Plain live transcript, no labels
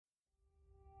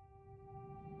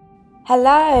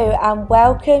Hello and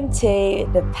welcome to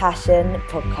the Passion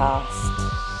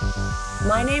Podcast.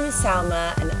 My name is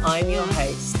Salma and I'm your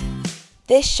host.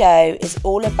 This show is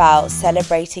all about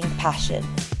celebrating passion,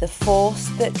 the force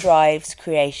that drives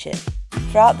creation.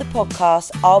 Throughout the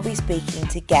podcast, I'll be speaking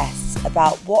to guests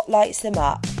about what lights them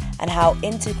up and how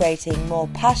integrating more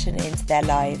passion into their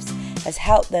lives has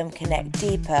helped them connect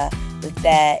deeper with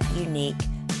their unique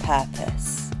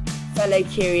purpose. Fellow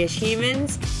curious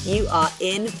humans, you are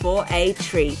in for a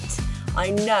treat. I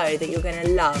know that you're going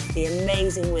to love the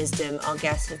amazing wisdom our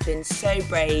guests have been so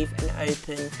brave and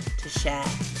open to share.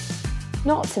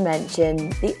 Not to mention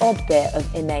the odd bit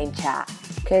of inane chat,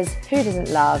 because who doesn't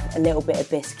love a little bit of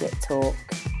biscuit talk?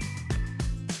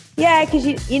 Yeah,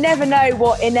 because you never know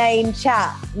what inane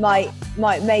chat might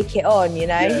make it on, you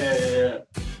know? Yeah.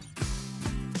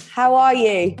 How are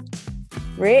you?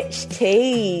 Rich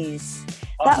teas.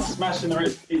 I'm smashing the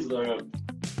rich teas though.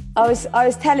 I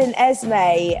was telling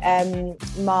Esme,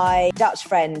 my Dutch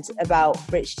friend, about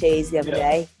rich teas the other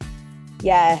day.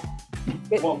 Yeah.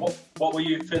 What were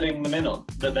you filling them in on?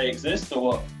 That they exist or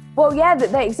what? Well, yeah,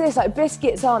 that they exist. Like,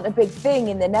 biscuits aren't a big thing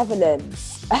in the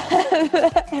Netherlands.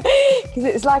 Because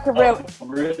it's like a real... Oh,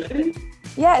 really?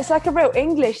 Yeah, it's like a real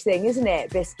English thing, isn't it,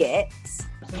 biscuits?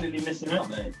 Absolutely missing out,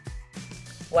 mate.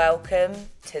 Welcome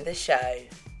to the show.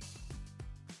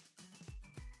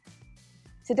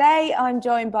 Today, I'm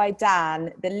joined by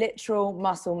Dan, the literal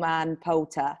muscle man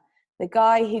Poulter, the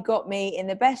guy who got me in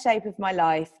the best shape of my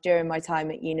life during my time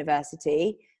at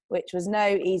university, which was no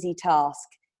easy task,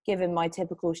 given my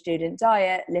typical student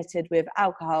diet littered with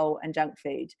alcohol and junk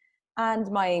food, and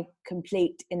my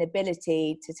complete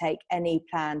inability to take any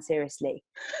plan seriously.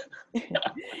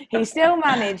 He still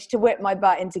managed to whip my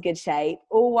butt into good shape,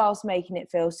 all whilst making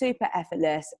it feel super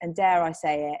effortless and, dare I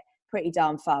say it, pretty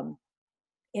darn fun.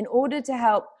 In order to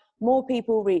help more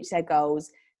people reach their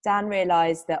goals, Dan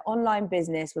realised that online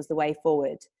business was the way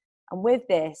forward. And with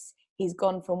this, he's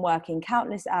gone from working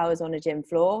countless hours on a gym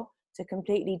floor to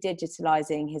completely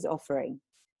digitalising his offering.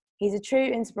 He's a true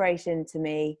inspiration to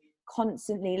me,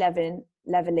 constantly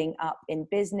levelling up in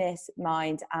business,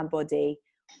 mind and body,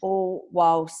 all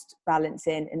whilst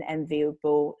balancing an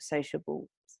enviable social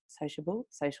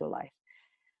life.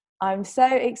 I'm so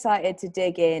excited to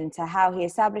dig into how he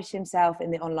established himself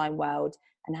in the online world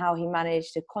and how he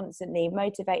managed to constantly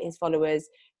motivate his followers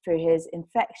through his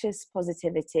infectious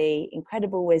positivity,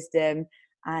 incredible wisdom,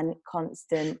 and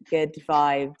constant good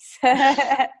vibes.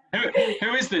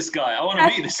 Who is this guy? I want to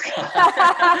meet this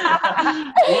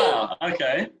guy. Wow.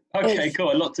 Okay,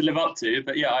 cool. A lot to live up to,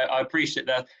 but yeah, I appreciate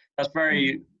that. That's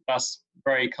very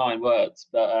kind words.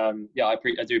 But I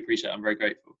do appreciate it. I'm very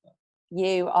grateful.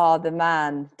 You are the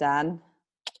man, Dan.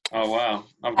 Oh, wow.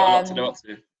 I've got a lot to live up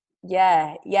to.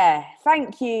 Yeah.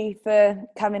 Thank you for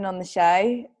coming on the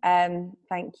show.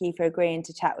 Thank you for agreeing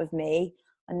to chat with me.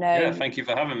 I know. Yeah, thank you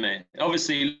for having me.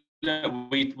 Obviously,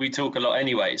 we talk a lot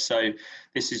anyway, so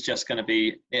this is just going to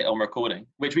be it on recording,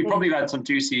 which we probably had some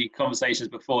juicy conversations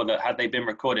before that, had they been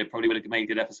recorded, probably would have made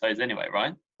good episodes anyway,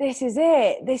 right? This is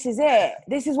it. This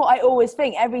is what I always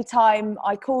think. Every time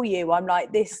I call you, I'm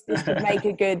like, this could make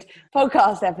a good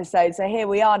podcast episode. So here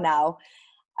we are now.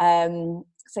 So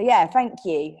yeah, thank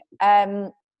you.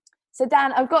 So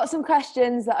Dan, I've got some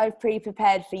questions that I've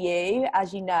pre-prepared for you,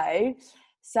 as you know.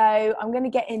 So I'm going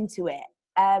to get into it.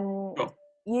 Cool.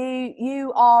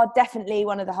 You are definitely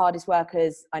one of the hardest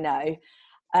workers I know.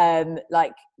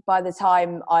 Like, by the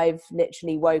time I've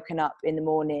literally woken up in the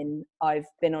morning, I've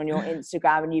been on your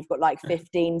Instagram and you've got like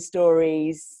 15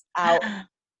 stories out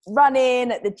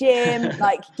running at the gym,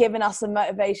 like giving us some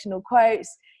motivational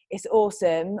quotes. It's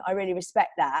awesome. I really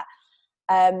respect that.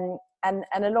 And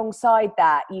alongside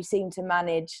that, you seem to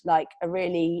manage like a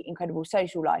really incredible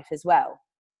social life as well.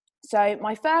 So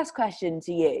my first question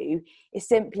to you is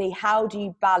simply, how do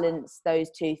you balance those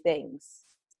two things?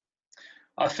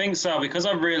 I think so, because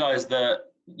I've realised that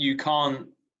you can't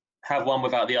have one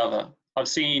without the other. I've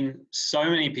seen so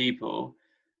many people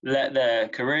let their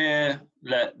career,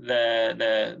 let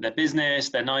their business,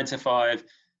 their 9 to 5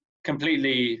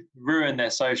 completely ruin their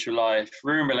social life,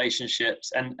 ruin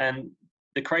relationships. And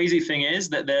the crazy thing is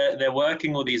that they're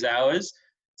working all these hours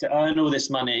to earn all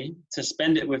this money, to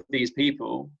spend it with these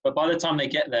people. But by the time they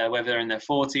get there, whether they're in their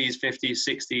 40s, 50s,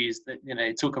 60s,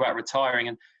 they talk about retiring.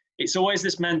 And it's always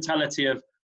this mentality of,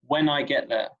 when I get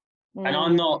there. And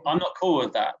I'm not cool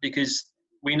with that, because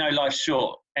we know life's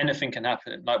short. Anything can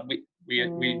happen. Like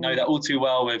we know that all too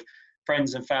well with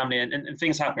friends and family, and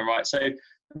things happen, right? So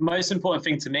the most important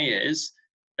thing to me is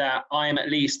that I am at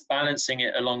least balancing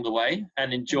it along the way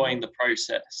and enjoying the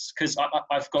process. Because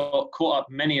I've got caught up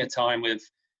many a time with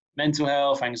mental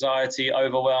health, anxiety,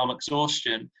 overwhelm,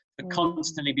 exhaustion, to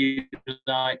constantly be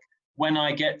like, when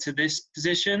I get to this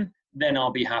position, then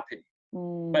I'll be happy.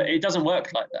 But it doesn't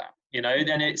work like that, you know.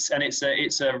 Then it's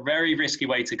a very risky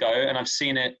way to go, and I've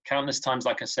seen it countless times,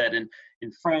 like I said, in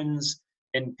friends,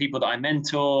 in people that I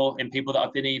mentor, in people that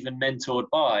I've been even mentored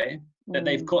by, that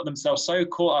they've got themselves so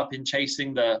caught up in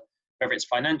chasing whether it's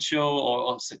financial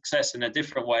or success in a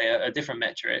different way, a different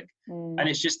metric, and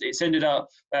it's ended up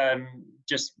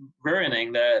just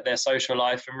ruining their social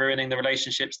life and ruining the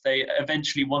relationships they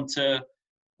eventually want to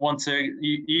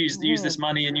use this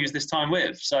money and use this time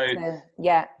with. So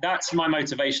yeah, that's my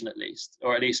motivation, at least,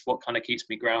 or at least what kind of keeps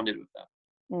me grounded with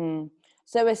that.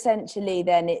 So essentially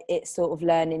then it's sort of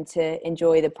learning to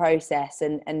enjoy the process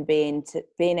and being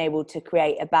able to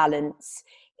create a balance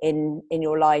in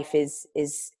your life is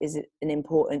an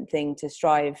important thing to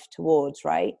strive towards,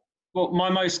 right? Well, my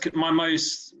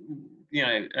most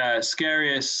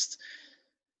scariest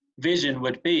vision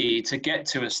would be to get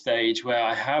to a stage where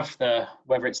I have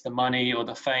whether it's the money or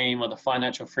the fame or the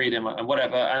financial freedom and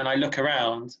whatever, and I look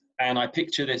around and I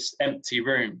picture this empty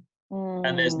room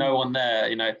and there's no one there,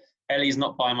 you know. Ellie's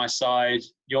not by my side,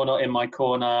 you're not in my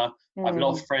corner, I've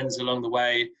lost friends along the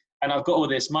way, and I've got all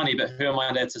this money, but who am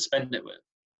I there to spend it with?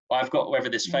 Well, I've got whether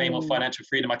this fame or financial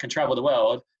freedom, I can travel the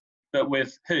world, but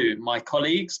with who? My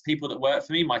colleagues, people that work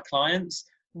for me, my clients,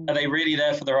 are they really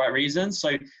there for the right reasons?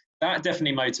 So that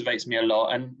definitely motivates me a lot.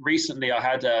 And recently I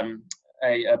had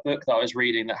a book that I was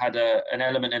reading that had an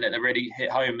element in it that really hit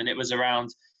home, and it was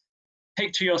around,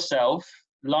 picture yourself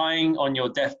lying on your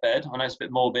deathbed. I know it's a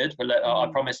bit morbid, but I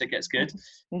promise it gets good.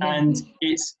 And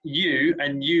it's you,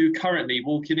 and you currently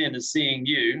walking in and seeing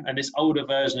you and this older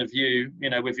version of you,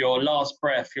 you know, with your last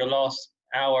breath, your last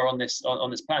hour on this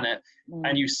planet,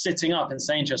 and you sitting up and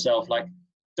saying to yourself, like,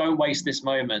 don't waste this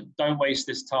moment, don't waste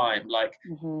this time. Like,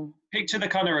 picture the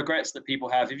kind of regrets that people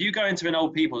have. If you go into an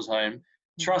old people's home,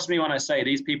 trust me when I say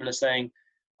these people are saying,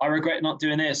 I regret not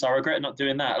doing this, I regret not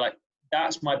doing that. Like,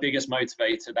 that's my biggest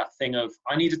motivator, that thing of,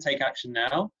 I need to take action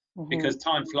now because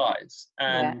time flies,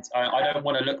 and I don't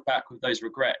want to look back with those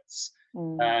regrets.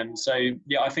 So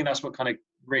yeah, I think that's what kind of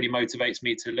really motivates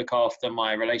me to look after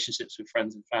my relationships with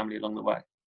friends and family along the way.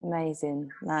 Amazing.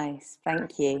 Nice.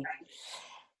 Thank you.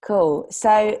 Cool.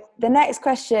 So the next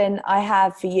question I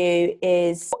have for you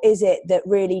is, what is it that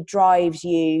really drives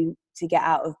you to get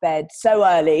out of bed so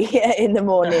early in the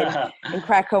morning and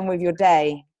crack on with your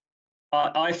day?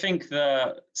 I think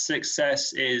the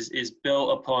success is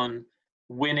built upon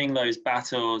winning those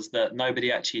battles that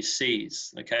nobody actually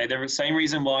sees. Okay, the same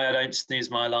reason why I don't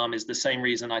snooze my alarm is the same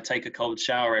reason I take a cold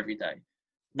shower every day.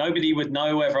 Nobody would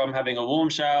know whether I'm having a warm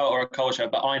shower or a cold shower,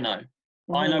 but I know.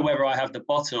 I know whether I have the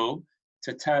bottle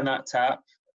to turn that tap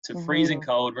to freezing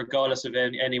cold, regardless of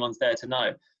anyone's there to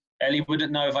know. Ellie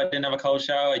wouldn't know if I didn't have a cold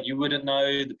shower. You wouldn't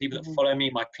know. The people that follow me,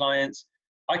 my clients.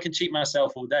 I can cheat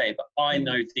myself all day, but I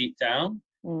know deep down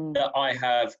that I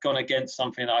have gone against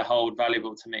something that I hold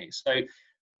valuable to me. So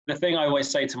the thing I always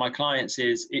say to my clients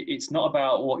is, it's not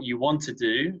about what you want to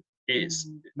do. It's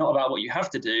not about what you have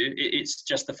to do. It's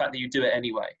just the fact that you do it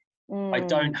anyway. I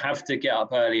don't have to get up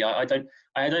early. I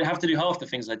don't have to do half the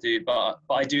things I do, but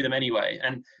I do them anyway.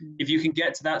 And if you can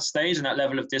get to that stage and that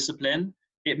level of discipline,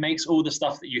 it makes all the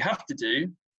stuff that you have to do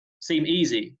seem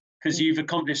easy, because you've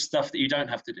accomplished stuff that you don't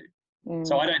have to do.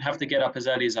 So I don't have to get up as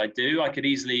early as I do. I could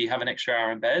easily have an extra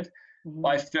hour in bed, but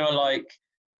I feel like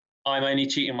I'm only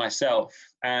cheating myself.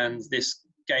 And this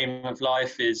game of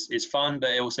life is fun,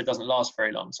 but it also doesn't last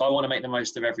very long. So I want to make the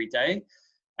most of every day.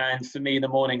 And for me, the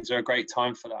mornings are a great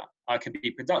time for that. I can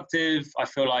be productive. I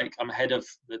feel like I'm ahead of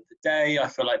the day. I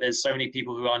feel like there's so many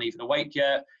people who aren't even awake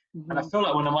yet. And I feel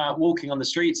like when I'm out walking on the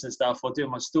streets and stuff, or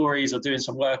doing my stories, or doing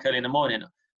some work early in the morning,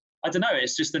 I don't know,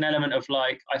 it's just an element of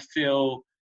like,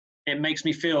 it makes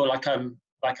me feel like I'm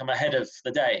ahead of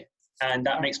the day, and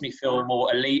that makes me feel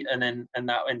more elite, and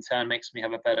that in turn makes me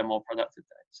have a better, more productive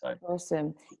day. So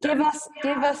awesome. Give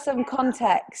us some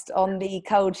context on the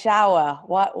cold shower.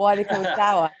 Why the cold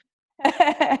shower?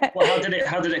 Well,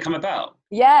 how did it come about?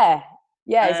 Yeah,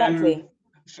 exactly.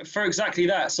 For exactly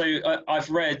that. So I've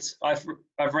read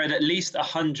at least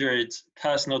 100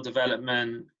 personal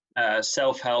development,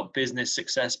 self-help, business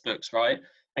success books, right?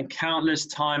 And countless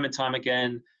time and time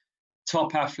again,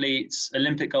 top athletes,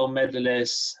 Olympic gold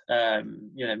medalists,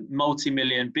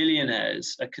 multi-million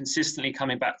billionaires are consistently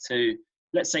coming back to,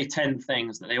 let's say, 10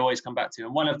 things that they always come back to.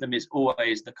 And one of them is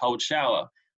always the cold shower.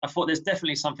 I thought there's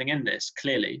definitely something in this,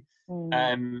 clearly.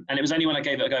 And it was only when I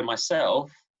gave it a go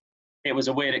myself. It was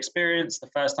a weird experience. The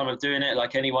first time of doing it,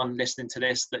 like anyone listening to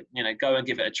this, that, go and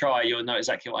give it a try, you'll know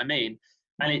exactly what I mean.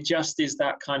 And it just is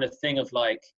that kind of thing of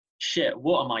like, shit,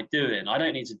 what am I doing? I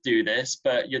don't need to do this,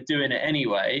 but you're doing it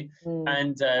anyway.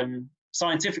 And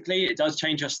scientifically, it does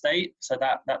change your state. So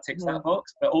that ticks that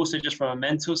box. But also just from a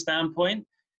mental standpoint,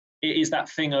 it is that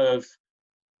thing of,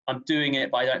 I'm doing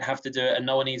it, but I don't have to do it. And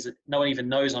no one even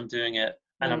knows I'm doing it.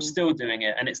 And I'm still doing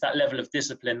it. And it's that level of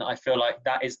discipline that I feel like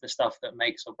that is the stuff that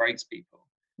makes or breaks people.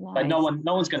 Nice. Like no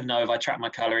one's going to know if I track my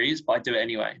calories, but I do it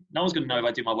anyway. No one's going to know if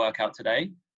I do my workout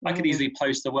today. I could easily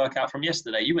post a workout from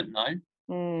yesterday. You wouldn't know.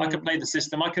 I could play the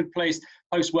system. I could post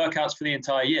workouts for the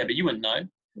entire year, but you wouldn't know.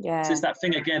 Yeah. So it's that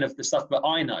thing again of the stuff that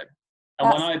I know.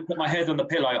 And when I put my head on the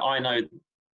pillow, I know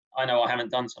I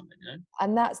haven't done something, you know?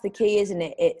 And that's the key, isn't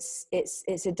it?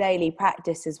 It's a daily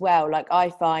practice as well. Like I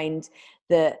find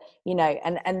that, you know,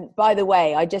 and by the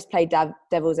way, I just played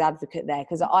devil's advocate there,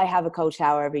 because I have a cold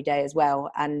shower every day as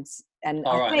well. And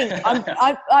I think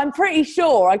I'm pretty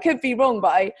sure, I could be wrong,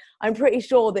 but I'm pretty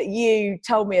sure that you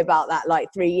told me about that like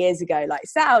 3 years ago. Like,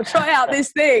 Sal, try out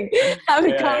this thing, have a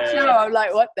cold shower. I'm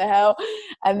like, what the hell?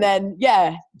 And then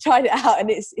tried it out, and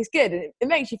it's good, and it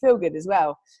makes you feel good as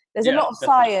well. There's a lot of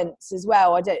science as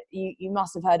well. You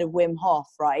must have heard of Wim Hof,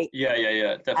 right?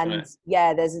 Yeah, definitely.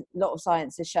 And there's a lot of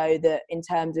science to show that in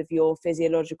terms of your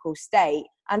physiological state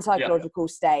and psychological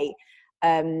state,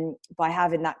 by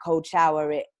having that cold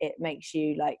shower, it makes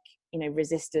you, like, you know,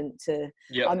 resistant to.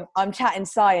 I'm chatting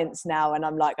science now, and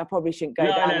I'm like, I probably shouldn't go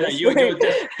down this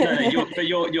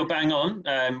route. You're bang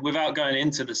on. Without going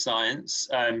into the science,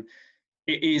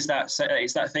 it's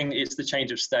that thing. It's the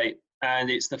change of state.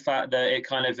 And it's the fact that it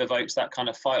kind of evokes that kind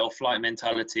of fight or flight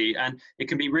mentality. And it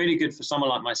can be really good for someone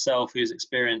like myself who's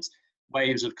experienced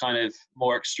waves of kind of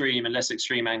more extreme and less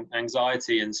extreme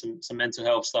anxiety and some mental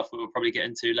health stuff that we'll probably get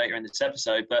into later in this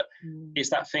episode. But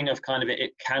it's that thing of kind of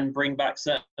it can bring back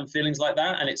certain feelings like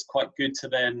that. And it's quite good to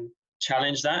then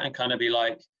challenge that and kind of be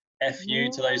like, F you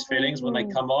to those feelings when they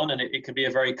come on. And it could be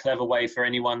a very clever way for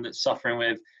anyone that's suffering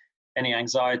with any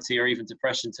anxiety or even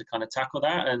depression to kind of tackle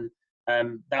that. And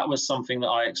that was something that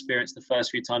I experienced the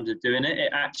first few times of doing it.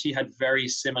 It actually had very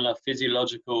similar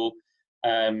physiological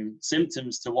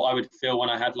symptoms to what I would feel when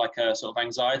I had like a sort of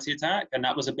anxiety attack. And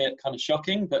that was a bit kind of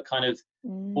shocking, but kind of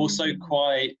also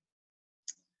quite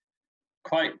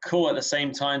cool at the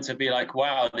same time to be like,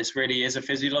 wow, this really is a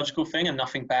physiological thing and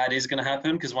nothing bad is going to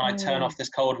happen, because when I turn off this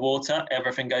cold water,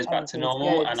 everything goes back to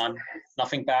normal and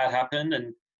nothing bad happened.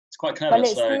 And it's quite clever. Well,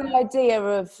 it's the idea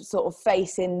of sort of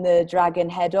facing the dragon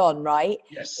head on, right?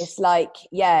 Yes. It's like,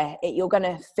 you're going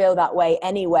to feel that way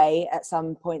anyway at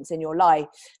some points in your life.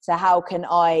 So how can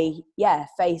I,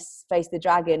 face the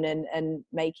dragon and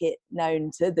make it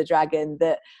known to the dragon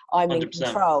that I'm 100%. In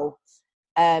control?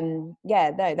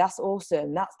 That's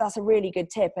awesome. That's a really good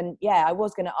tip. And I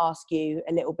was going to ask you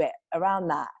a little bit around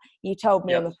that. You told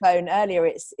me on the phone earlier,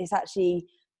 it's actually,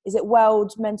 is it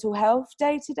World Mental Health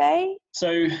Day today?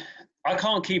 So I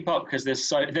can't keep up because there's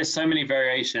so many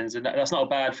variations, and that's not a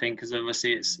bad thing, because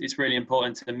obviously it's really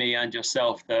important to me and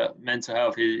yourself that mental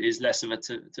health is less of a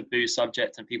taboo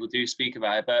subject and people do speak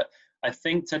about it. But I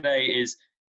think today is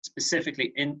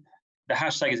specifically the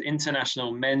hashtag is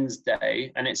International Men's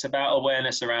Day, and it's about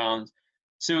awareness around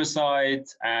suicide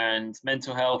and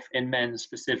mental health in men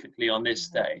specifically on this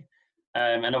day.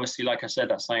 And obviously, like I said,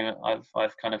 that's something that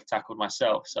I've kind of tackled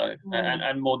myself. So,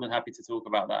 and more than happy to talk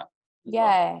about that.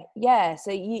 Yeah.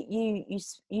 So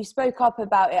you spoke up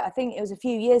about it. I think it was a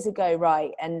few years ago,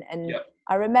 right? And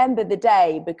I remember the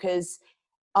day because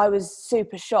I was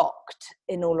super shocked,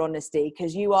 in all honesty,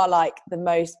 because you are like the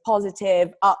most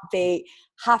positive, upbeat,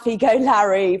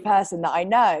 happy-go-Larry person that I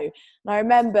know. And I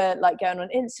remember like going on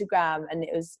Instagram, and it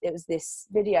was this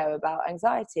video about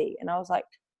anxiety, and I was like,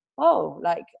 oh,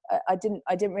 like I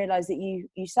didn't realize that you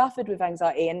suffered with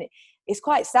anxiety. And it's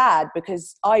quite sad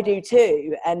because I do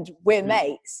too, and we're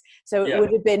mates, so it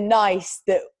would have been nice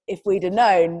that if we'd have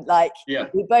known, like,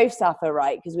 we both suffer,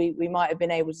 right? Because we might have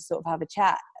been able to sort of have a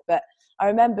chat. But I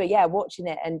remember watching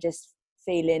it and just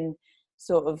feeling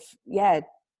sort of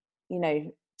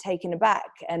taken aback,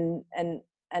 and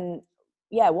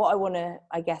what I want to,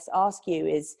 I guess, ask you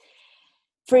is,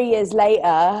 3 years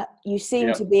later, you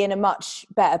seem to be in a much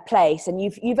better place, and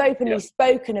you've openly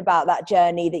spoken about that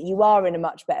journey, that you are in a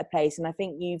much better place, and I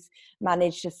think you've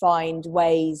managed to find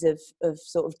ways of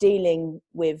sort of dealing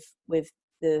with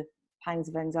the pangs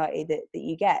of anxiety that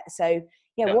you get. So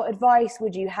what advice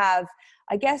would you have,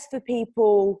 I guess, for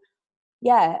people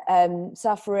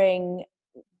suffering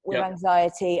with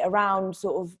anxiety around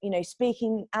sort of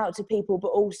speaking out to people, but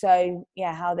also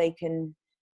how they can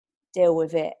deal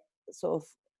with it sort of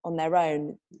on their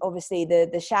own. Obviously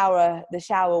the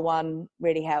shower one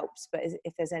really helps, but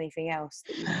if there's anything else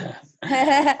that you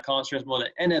I can't stress more than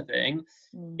anything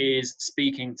Mm. is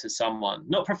speaking to someone,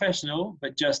 not professional,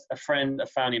 but just a friend, a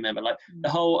family member. Like the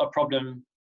whole a problem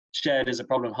shared is a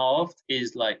problem halved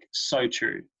is like so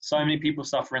true. So many people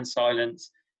suffer in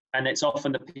silence, and it's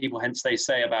often the people, hence they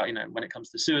say about, you know, when it comes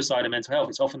to suicide and mental health,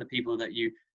 it's often the people that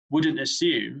you wouldn't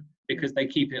assume because they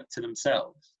keep it to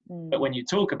themselves. But when you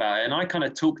talk about it, and I kind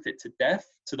of talked it to death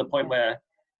to the point where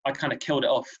I kind of killed it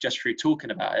off just through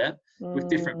talking about it with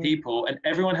different people, and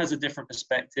everyone has a different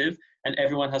perspective and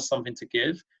everyone has something to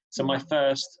give. So my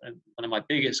first and one of my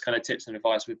biggest kind of tips and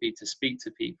advice would be to speak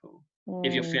to people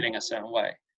if you're feeling a certain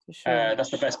way. For sure. That's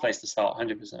the best place to start,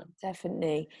 100%.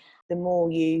 Definitely. The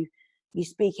more you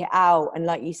speak it out, and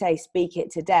like you say, speak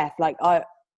it to death. Like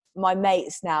my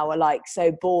mates now are like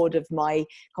so bored of my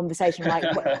conversation. Like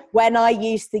when I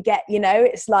used to get, you know,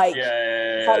 it's like,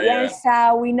 yes,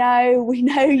 Sal, we know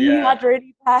you had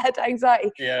really bad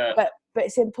anxiety. Yeah. But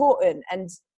it's important, and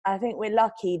I think we're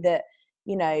lucky that,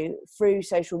 you know, through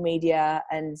social media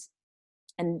and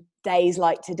days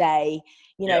like today,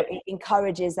 you know, it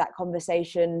encourages that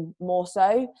conversation more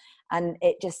so, and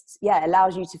it just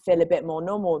allows you to feel a bit more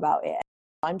normal about it.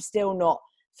 I'm still not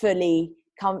fully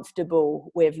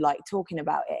comfortable with like talking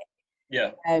about it.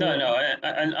 And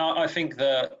I think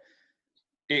that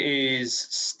it is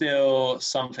still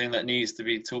something that needs to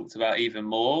be talked about even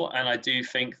more, and I do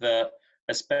think that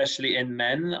especially in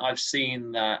men, I've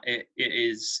seen that it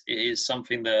is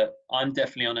something that I'm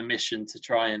definitely on a mission to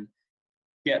try and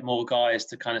get more guys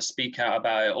to kind of speak out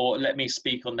about it, or let me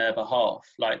speak on their behalf.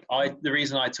 Like the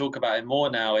reason I talk about it more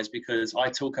now is because I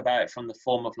talk about it from the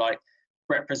form of like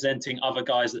representing other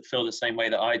guys that feel the same way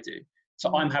that I do.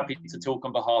 So I'm happy to talk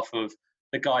on behalf of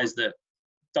the guys that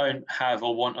don't have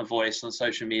or want a voice on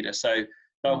social media. So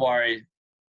don't worry,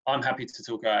 I'm happy to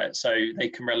talk about it so they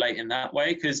can relate in that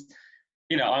way. Because,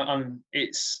 you know,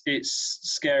 it's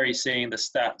scary seeing the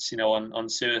stats, you know, on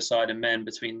suicide and men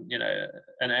between, you know,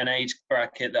 an age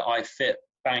bracket that I fit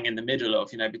bang in the middle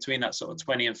of, you know, between that sort of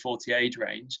 20 and 40 age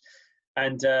range.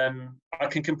 And I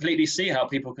can completely see how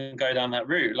people can go down that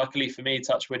route. Luckily for me,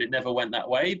 touch wood, it never went that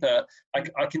way. But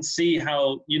I can see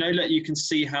how, you know, like you can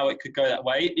see how it could go that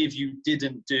way if you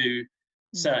didn't do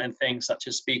certain things such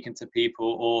as speaking to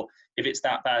people, or if it's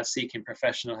that bad, seeking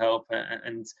professional help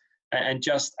and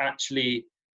just actually,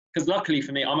 because luckily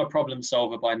for me, I'm a problem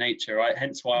solver by nature, right?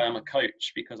 Hence why I'm a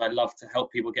coach, because I love to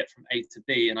help people get from A to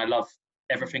B, and I love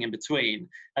everything in between,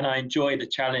 and I enjoy the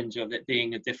challenge of it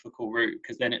being a difficult route,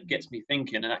 because then it gets me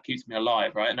thinking and that keeps me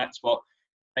alive, right? And that's what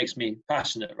makes me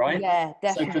passionate, right? Yeah,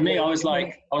 definitely. So for me, I was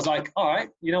like, all right,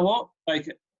 you know what, like,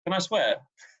 can I swear?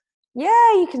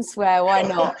 Yeah, you can swear, why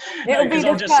not? It'll be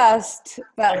the first.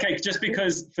 But... Okay, just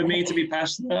because for me to be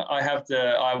passionate,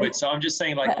 so I'm just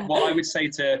saying, like, what I would say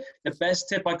to the best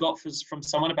tip I got from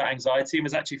someone about anxiety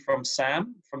was actually from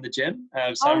Sam from the gym,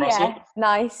 Sam Russell.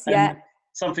 Nice,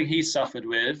 Something he suffered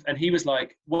with, and he was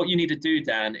like, what you need to do,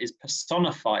 Dan, is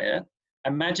personify it.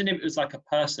 Imagine if it was like a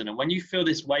person, and when you feel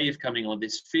this wave coming on,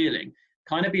 this feeling,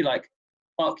 kind of be like,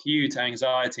 fuck you to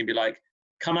anxiety, and be like,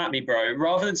 come at me, bro.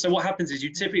 Rather than, so what happens is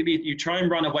you try and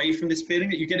run away from this feeling,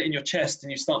 that you get it in your chest and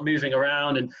you start moving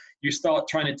around and you start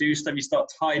trying to do stuff, you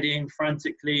start tidying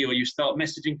frantically, or you start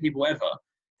messaging people, whatever.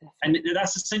 And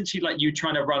that's essentially like you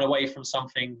trying to run away from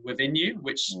something within you,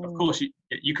 which of course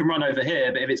you can run over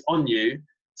here, but if it's on you,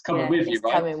 it's coming with you,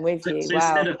 right? Coming with you. So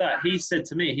instead of that, he said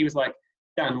to me, he was like,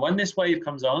 Dan, when this wave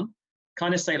comes on,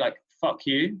 kind of say like, fuck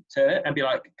you to it and be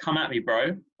like, come at me,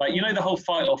 bro. Like, you know, the whole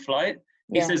fight or flight,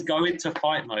 he says, go into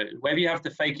fight mode. Whether you have to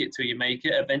fake it till you make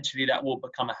it, eventually that will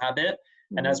become a habit.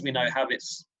 And as we know,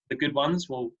 habits, the good ones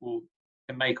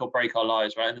can make or break our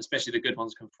lives, right? And especially the good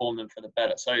ones can form them for the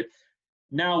better. So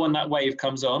now when that wave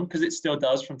comes on, because it still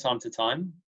does from time to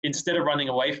time, instead of running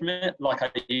away from it like I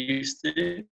used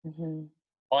to,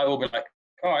 I will be like,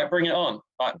 all right, bring it on.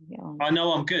 Like, I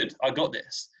know I'm good. I got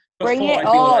this. Before bring it I'd be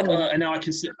on. Like, and now I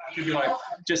can sit back and be like,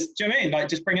 just, do you know what I mean? Like,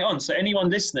 just bring it on. So anyone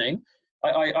listening,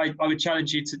 I would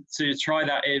challenge you to try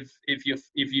that if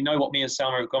you know what me and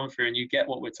Salma have gone through and you get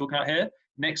what we're talking about here.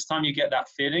 Next time you get that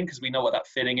feeling, because we know what that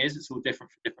feeling is, it's all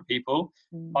different for different people.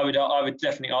 I would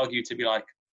definitely argue to be like,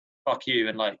 fuck you,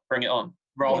 and like bring it on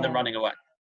rather than running away.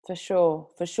 For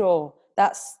sure.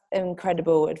 That's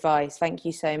incredible advice. Thank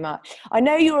you so much. I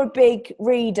know you're a big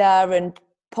reader and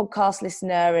podcast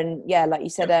listener, and like you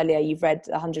said earlier, you've read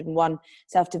 101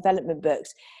 self-development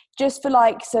books. Just for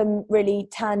like some really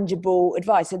tangible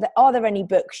advice, are there any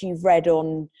books you've read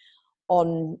on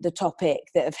on the topic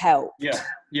that have helped?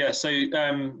 Yeah. So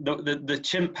the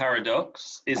chimp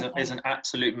paradox is an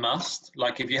absolute must.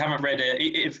 Like, if you haven't read it,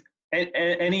 if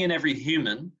any and every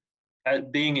human,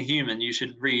 being a human, you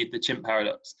should read the chimp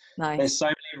paradox. Nice. There's so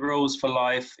many rules for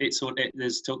life. It's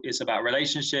about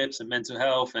relationships and mental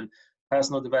health and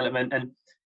personal development. And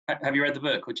have you read the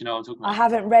book? What do you know what I'm talking about? I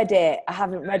haven't read it.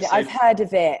 So, I've heard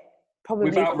of it. Probably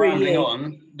without rambling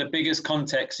on, the biggest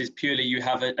context is purely you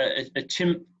have a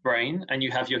chimp brain and you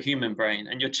have your human brain.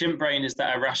 And your chimp brain is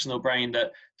that irrational brain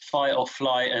that fight or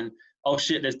flight and, oh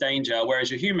shit, there's danger. Whereas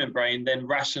your human brain then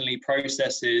rationally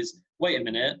processes, wait a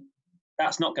minute,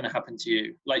 that's not going to happen to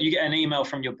you. Like, you get an email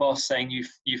from your boss saying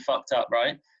you fucked up,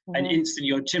 right? Mm-hmm. And instantly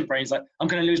your chimp brain's like, I'm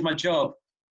going to lose my job.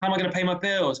 How am I going to pay my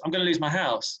bills? I'm going to lose my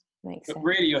house. Makes but sense.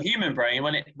 Really, your human brain,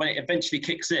 when it eventually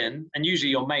kicks in, and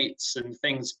usually your mates and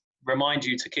things remind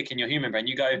you to kick in your human brain,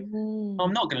 you go,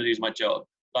 I'm not going to lose my job.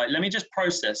 Like, let me just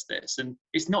process this, and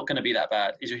it's not going to be that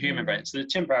bad. Is your human brain. So the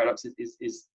chimp paradox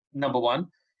is number one.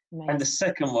 Amazing. And the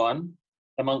second one,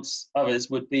 amongst others,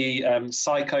 would be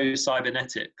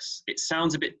psycho-cybernetics. It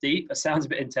sounds a bit deep, it sounds a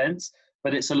bit intense,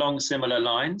 but it's along similar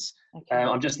lines. Okay.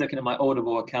 I'm just looking at my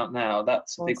Audible account now.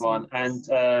 That's a big one.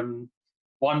 And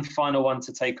one final one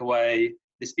to take away.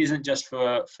 This isn't just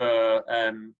for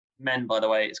men, by the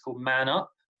way. It's called Man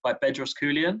Up by Bedros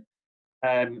Keuilian.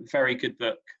 Very good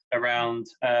book around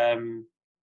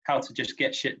how to just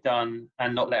get shit done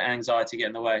and not let anxiety get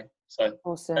in the way. So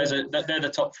awesome. They're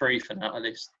the top three for now, at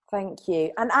least. Thank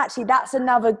you. And actually, that's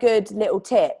another good little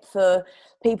tip for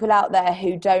people out there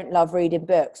who don't love reading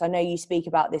books. I know you speak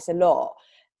about this a lot,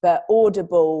 but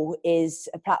Audible is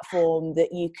a platform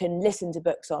that you can listen to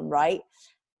books on, right?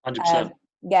 100%.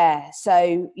 Yeah.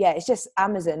 So yeah, it's just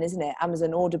Amazon, isn't it?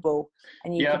 Amazon Audible.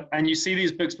 And and you see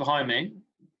these books behind me.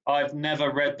 I've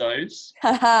never read those.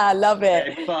 Love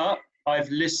it. But I've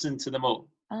listened to them all.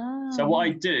 So what I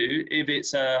do, if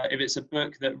it's a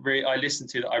book that I listen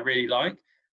to that I really like,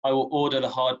 I will order the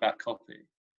hardback copy.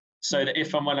 So that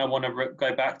if and when I want to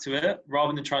go back to it,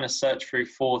 rather than trying to search through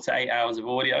 4 to 8 hours of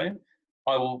audio,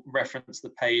 I will reference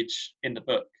the page in the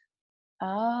book.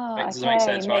 Does that make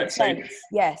sense, right? Sense. So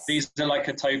yes, these are like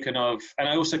a token of, and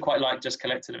I also quite like just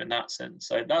collecting them in that sense.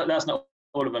 So that's not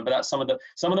all of them, but that's some of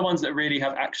the ones that really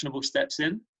have actionable steps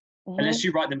in. Mm-hmm. Unless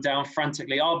you write them down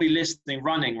frantically, I'll be listening,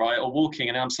 running, right, or walking,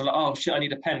 and I'm still like, oh shit, I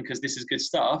need a pen because this is good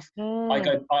stuff.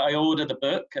 I order the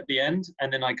book at the end,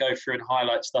 and then I go through and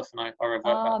highlight stuff, and I revert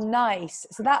back. Oh, nice.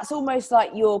 So that's almost like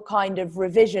your kind of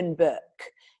revision book.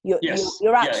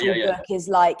 Your actual book is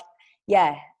like,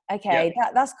 okay,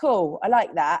 that's cool. I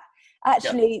like that.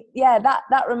 Actually,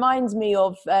 that reminds me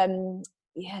of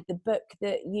the book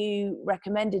that you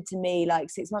recommended to me like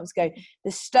 6 months ago,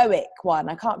 the Stoic one.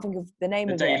 I can't think of the name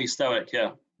of it. The Daily Stoic,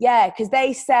 yeah. Yeah, because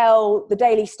they sell the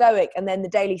Daily Stoic and then the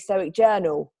Daily Stoic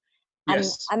Journal.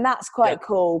 And that's quite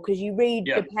cool because you read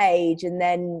the page and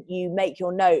then you make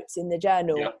your notes in the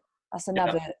journal. Yeah. That's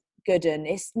another good one.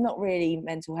 It's not really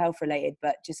mental health related,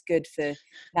 but just good for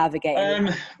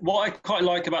navigating. What I quite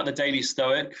like about the Daily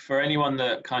Stoic, for anyone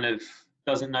that kind of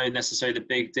doesn't know necessarily the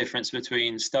big difference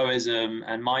between Stoicism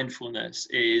and mindfulness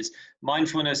is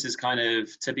kind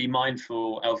of to be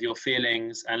mindful of your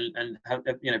feelings and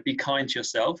be kind to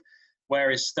yourself,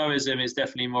 whereas Stoicism is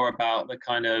definitely more about the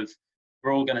kind of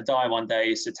we're all going to die one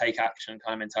day, so take action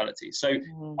kind of mentality. So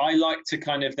I like to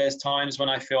kind of, there's times when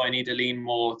I feel I need to lean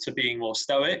more to being more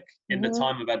stoic in the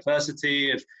time of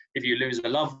adversity. If you lose a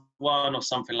loved one or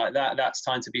something like that, that's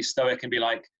time to be stoic and be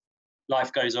like,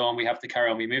 life goes on, we have to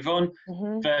carry on, we move on.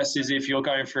 Versus if you're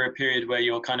going through a period where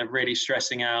you're kind of really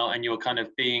stressing out and you're kind of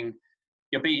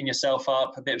you're beating yourself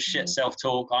up, a bit of shit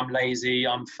self-talk, I'm lazy,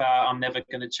 I'm fat, I'm never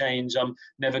going to change, I'm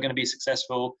never going to be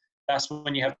successful. That's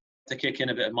when you have to kick in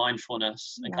a bit of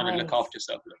mindfulness and kind of look after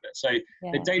yourself a little bit. So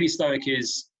the Daily Stoic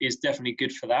is definitely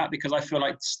good for that, because I feel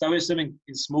like Stoicism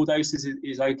in small doses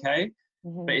is okay,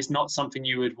 but it's not something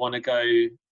you would want to go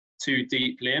too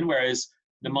deeply in. Whereas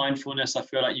the mindfulness, I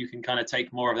feel like you can kind of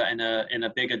take more of that in a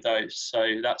bigger dose.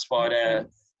 So that's why they're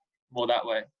more that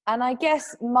way. And I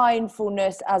guess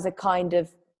mindfulness as a kind of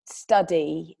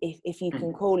study, if you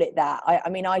can call it that. I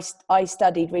mean, I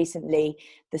studied recently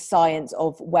the science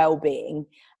of well-being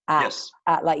at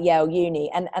like Yale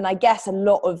Uni, and I guess a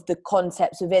lot of the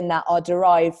concepts within that are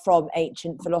derived from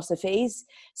ancient philosophies.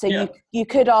 So you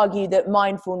could argue that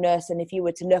mindfulness, and if you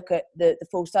were to look at the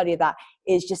full study of that,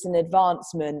 is just an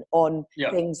advancement on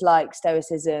things like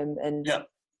Stoicism and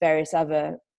various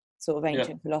other sort of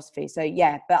ancient philosophy. So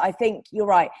but I think you're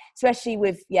right, especially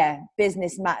with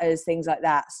business matters, things like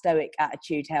that. Stoic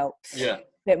attitude helps. A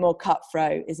bit more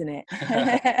cutthroat, isn't it?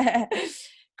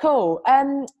 Cool.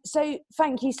 So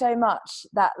thank you so much.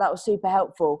 That was super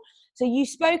helpful. So you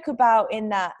spoke about in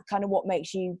that kind of what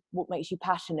makes you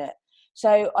passionate.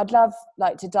 So I'd love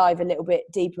like to dive a little bit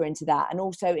deeper into that, and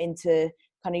also into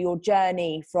kind of your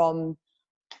journey from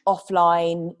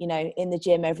offline, you know, in the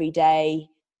gym every day,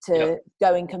 to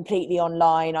going completely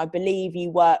online. I believe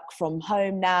you work from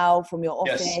home now, from your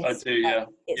office. Yes, I do. Yeah,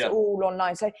 it's all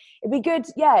online. So it'd be good,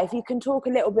 if you can talk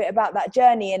a little bit about that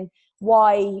journey and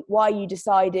why you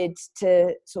decided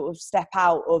to sort of step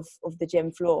out of the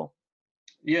gym floor.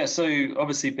 Yeah. So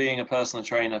obviously, being a personal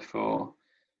trainer for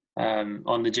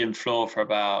on the gym floor for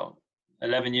about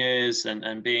 11 years,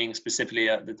 and being specifically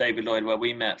at the David Lloyd where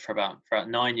we met for about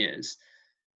 9 years.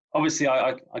 Obviously,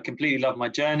 I completely love my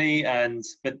journey,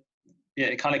 but yeah,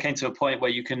 it kind of came to a point where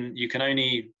you can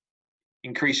only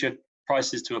increase your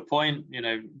prices to a point, you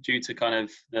know, due to kind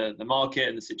of the market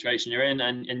and the situation you're in,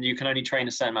 and you can only train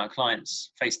a certain amount of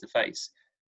clients face to face.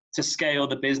 To scale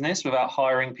the business without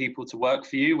hiring people to work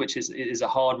for you, which is a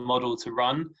hard model to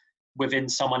run within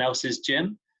someone else's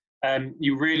gym,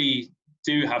 you really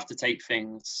do have to take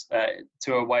things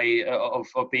to a way of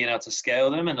being able to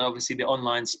scale them. And obviously the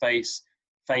online space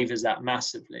favors that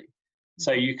massively.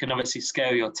 So you can obviously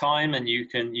scale your time, and you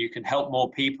can help more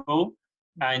people,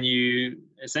 and you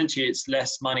essentially, it's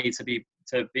less money to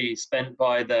be spent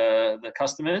by the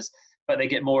customers, but they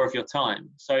get more of your time.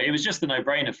 So it was just a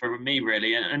no-brainer for me,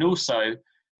 really. And also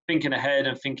thinking ahead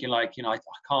and thinking like, you know, I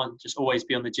can't just always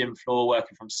be on the gym floor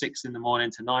working from 6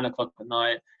 a.m. to 9 o'clock at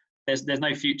night. There's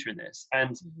no future in this.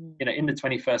 And you know, in the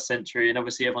 21st century, and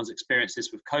obviously everyone's experienced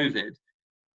this with COVID,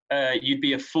 you'd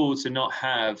be a fool to not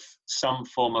have some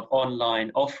form of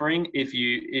online offering if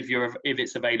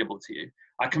it's available to you.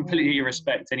 I completely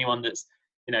respect anyone that's,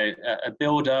 you know, a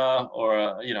builder, or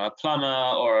a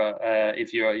plumber, or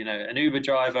if you're, you know, an Uber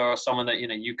driver, or someone that, you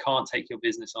know, you can't take your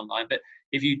business online. But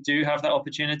if you do have that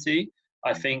opportunity,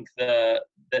 I think that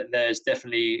there's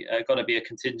definitely got to be a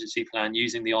contingency plan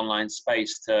using the online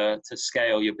space to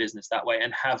scale your business that way,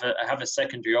 and have a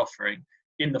secondary offering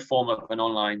in the form of an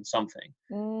online something.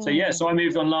 So I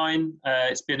moved online.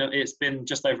 It's been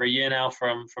just over a year now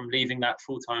from leaving that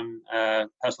full-time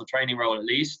personal training role, at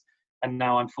least, and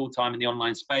now I'm full-time in the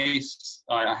online space.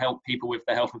 I help people with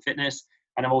their health and fitness,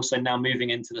 and I'm also now moving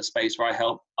into the space where I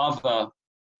help other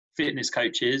fitness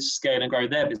coaches scale and grow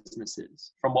their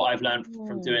businesses from what I've learned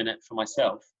from doing it for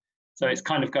myself. So it's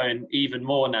kind of going even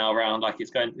more now around, like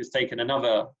it's taken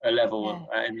another level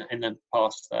in the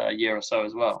past year or so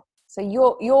as well. So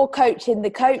you're coaching the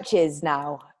coaches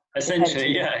now.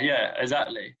 Essentially, yeah,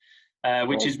 exactly.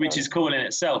 Which is cool in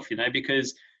itself, you know,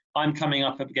 because I'm coming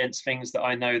up against things that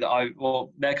I know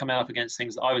they're coming up against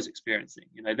things that I was experiencing.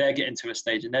 You know, they're getting to a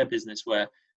stage in their business where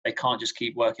they can't just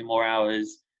keep working more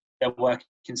hours. They're working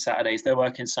Saturdays, they're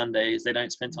working Sundays, they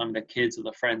don't spend time with their kids or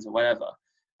their friends or whatever.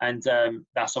 And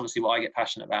that's obviously what I get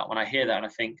passionate about when I hear that, and I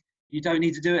think, you don't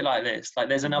need to do it like this. Like,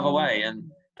 there's another way. And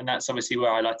that's obviously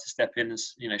where I like to step in and,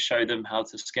 you know, show them how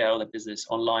to scale their business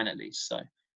online, at least. So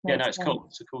it's cool.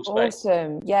 It's a cool space.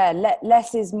 Awesome. Yeah,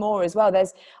 less is more as well.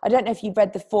 I don't know if you've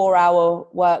read the 4-Hour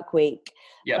Work Week,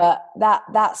 but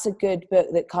that's a good book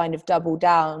that kind of doubles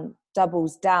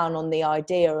down on the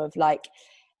idea of like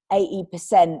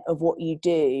 80% of what you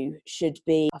do should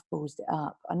be. I've ballsed it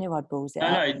up. I knew I'd ballsed it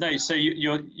up. No. So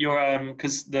you're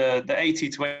because the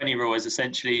 80-20 rule is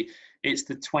essentially, it's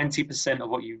the 20% of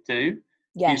what you do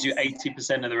gives you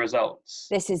 80% of the results.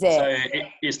 This is it. So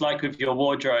it's like with your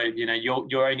wardrobe, you know, you'll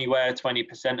only wear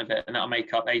 20% of it, and that'll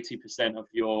make up 80% of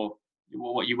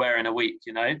what you wear in a week,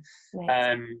 you know.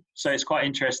 So it's quite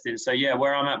interesting. So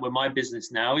where I'm at with my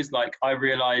business now is, like, I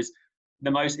realize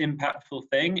the most impactful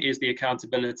thing is the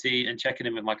accountability and checking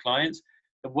in with my clients.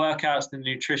 The workouts, the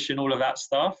nutrition, all of that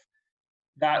stuff,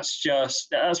 that's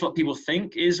what people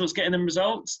think is what's getting them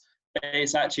results. But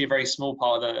it's actually a very small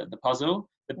part of the puzzle.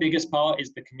 The biggest part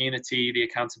is the community, the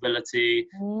accountability,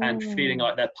 and feeling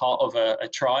like they're part of a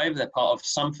tribe, they're part of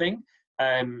something.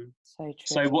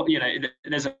 So what, you know,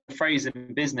 there's a phrase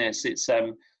in business, it's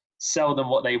sell them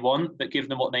what they want, but give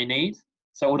them what they need.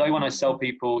 So although when I sell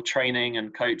people training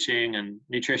and coaching and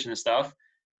nutrition and stuff,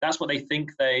 that's what they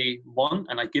think they want,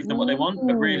 and I give them what they want,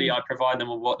 but really I provide them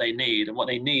with what they need, and what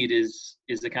they need is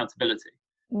accountability.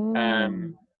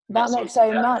 That makes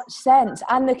so much sense.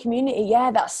 And the community,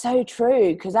 that's so true.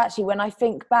 Because actually, when I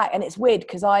think back, and it's weird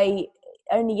because only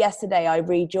yesterday I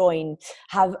rejoined.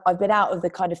 I've been out of the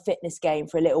kind of fitness game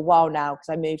for a little while now because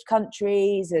I moved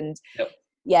countries, and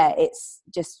it's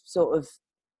just sort of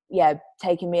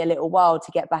taken me a little while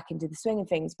to get back into the swing of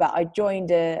things. But I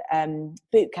joined a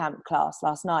boot camp class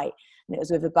last night, and it was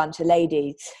with a bunch of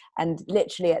ladies. And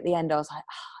literally at the end, I was like,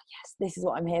 yes, this is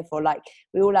what I'm here for. Like,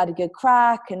 we all had a good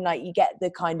crack, and like, you get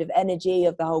the kind of energy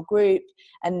of the whole group.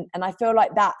 And I feel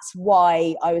like that's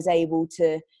why I was able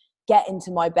to get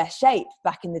into my best shape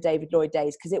back in the David Lloyd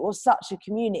days, because it was such a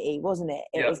community, wasn't it?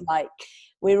 It was like,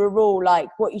 we were all like,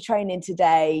 what you training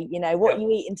today, you know, what you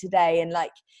eating today, and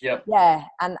like,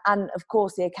 and of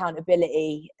course the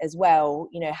accountability as well,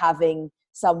 you know, having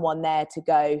someone there to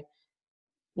go,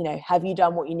 you know, have you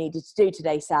done what you needed to do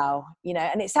today, Sal? You know,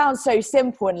 and it sounds so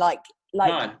simple and like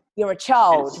no, you're a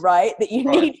child, right? That you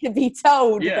need to be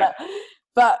told that.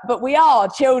 But we are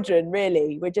children,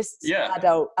 really. We're just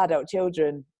adult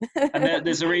children. And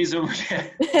there's a reason.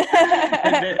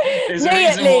 There's a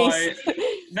reason why.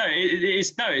 No,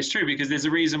 it's true, because there's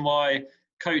a reason why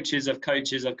coaches of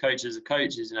coaches of coaches of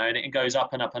coaches, you know, and it goes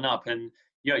up and up and up, and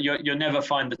you'll never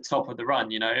find the top of the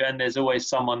run, you know, and there's always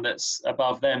someone that's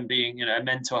above them, being, you know, a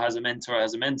mentor has a mentor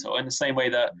has a mentor. In the same way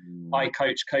that I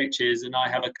coach coaches, and I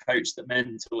have a coach that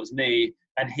mentors me,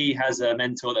 and he has a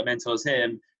mentor that mentors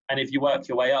him. And if you work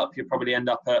your way up, you'll probably end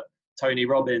up at Tony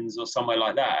Robbins or somewhere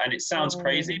like that. And it sounds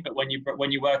crazy, but when you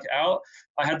work it out,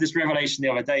 I had this revelation the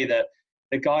other day that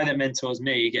the guy that mentors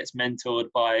me gets mentored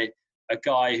by a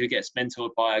guy who gets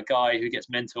mentored by a guy who gets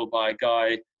mentored by a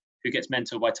guy who gets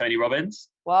mentored by Tony Robbins.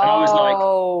 Wow.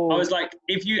 And I was like,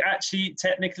 if you actually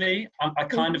technically, I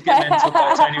kind of get mentored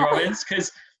by Tony Robbins,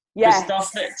 because the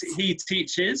stuff that he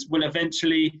teaches will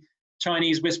eventually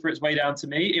Chinese whisper its way down to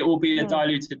me. It will be a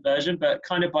diluted version, but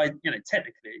kind of by, you know,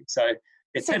 technically. So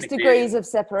it's 6 degrees of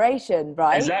separation,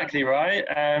 right? Exactly right.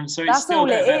 So that's it's still all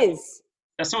it is.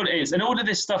 That's all it is. And all of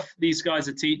this stuff these guys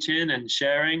are teaching and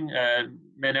sharing,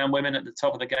 men and women at the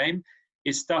top of the game,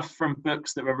 is stuff from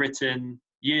books that were written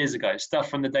years ago, stuff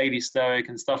from the Daily Stoic,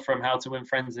 and stuff from How to Win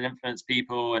Friends and Influence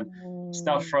People, and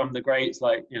stuff from the greats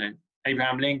like, you know,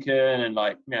 Abraham Lincoln, and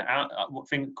like, you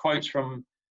know, quotes from,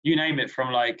 you name it,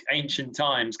 from like ancient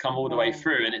times come all the way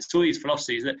through. And it's all these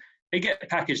philosophies that they get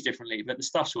packaged differently, but the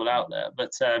stuff's all out there.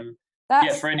 But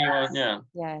for anyone,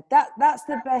 that's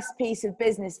the best piece of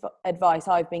business advice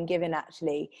I've been given,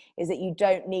 actually, is that you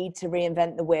don't need to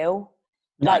reinvent the wheel.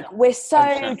 No, like, we're so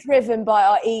 100%. Driven by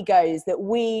our egos that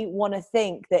we want to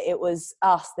think that it was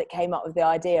us that came up with the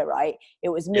idea, right? It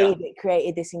was me that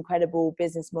created this incredible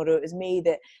business model. It was me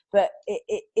that, but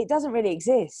it doesn't really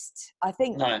exist. I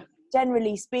think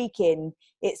generally speaking,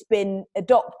 it's been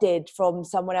adopted from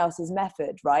someone else's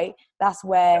method, right? That's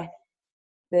where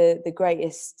the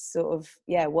greatest sort of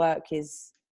work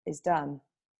is done.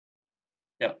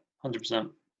 Yeah,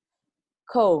 100%.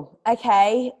 Cool.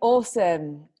 Okay,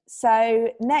 awesome. So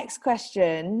next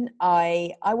question,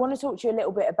 I want to talk to you a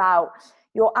little bit about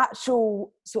your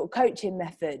actual sort of coaching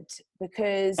method,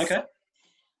 because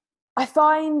I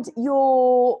find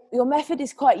your method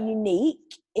is quite unique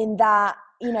in that,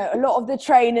 you know, a lot of the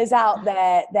trainers out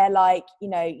there, they're like, you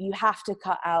know, you have to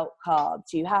cut out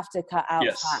carbs, you have to cut out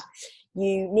fat,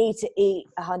 you need to eat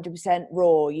 100%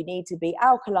 raw, you need to be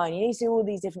alkaline, you need to do all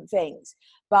these different things.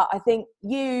 But I think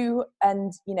you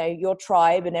and, you know, your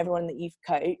tribe and everyone that you've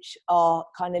coached are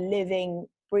kind of living,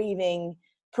 breathing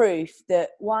proof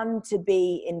that, one, to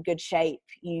be in good shape,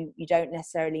 you don't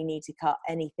necessarily need to cut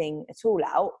anything at all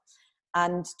out.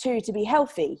 And two, to be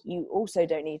healthy, you also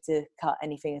don't need to cut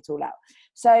anything at all out.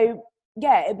 So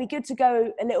yeah, it'd be good to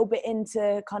go a little bit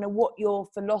into kind of what your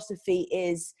philosophy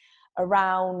is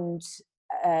around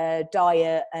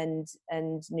diet and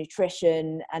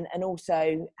nutrition, and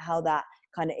also how that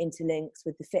kind of interlinks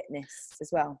with the fitness as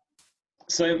well.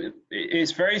 So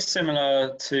it's very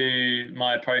similar to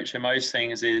my approach in most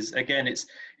things. Is, again, it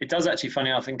does actually, funny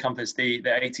enough, encompass the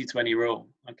 80-20 rule.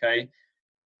 Okay.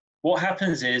 What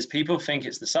happens is people think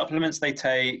it's the supplements they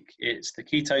take, it's the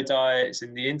keto diet, it's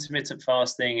in the intermittent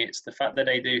fasting, it's the fact that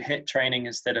they do HIIT training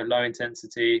instead of low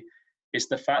intensity, it's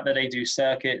the fact that they do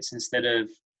circuits instead of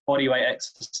body weight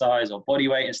exercise, or body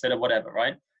weight instead of whatever,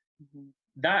 right? Mm-hmm.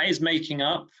 That is making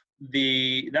up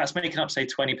say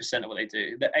 20% of what they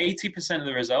do. The 80% of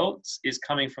the results is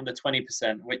coming from the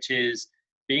 20%, which is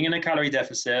being in a calorie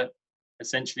deficit,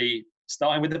 essentially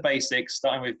starting with the basics,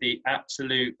 starting with the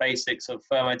absolute basics of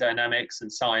thermodynamics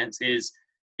and science. Is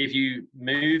if you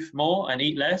move more and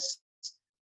eat less,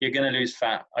 you're going to lose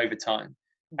fat over time.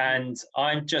 Mm-hmm. And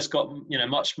I've just got, you know,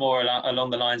 much more along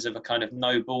the lines of a kind of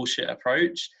no bullshit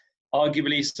approach.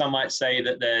 Arguably, some might say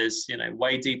that there's, you know,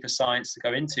 way deeper science to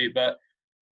go into, but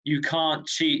you can't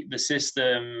cheat the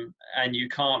system, and you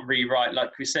can't rewrite,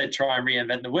 like we said, try and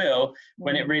reinvent the wheel,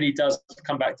 when it really does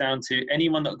come back down to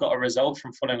anyone that got a result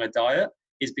from following a diet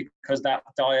is because that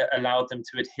diet allowed them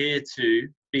to adhere to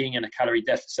being in a calorie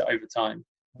deficit over time.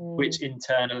 which in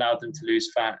turn allowed them to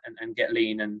lose fat and get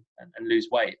lean and lose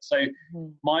weight. So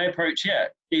my approach,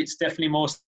 it's definitely more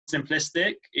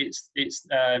simplistic. It's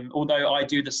although I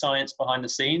do the science behind the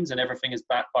scenes and everything is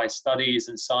backed by studies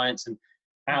and science and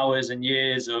hours and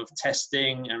years of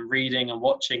testing and reading and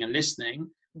watching and listening.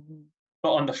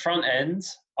 But on the front end,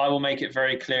 I will make it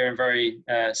very clear and very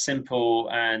simple,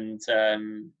 and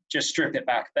just strip it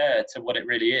back there to what it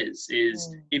really is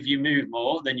if you move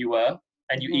more than you were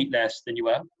and you eat less than you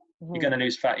were, you're going to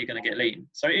lose fat, you're going to get lean.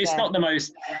 So it's not the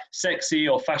most sexy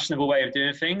or fashionable way of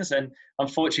doing things. And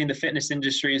unfortunately, the fitness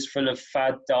industry is full of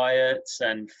fad diets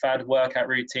and fad workout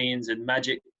routines and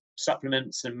magic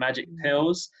supplements and magic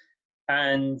pills.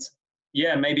 And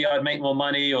maybe I'd make more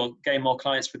money or gain more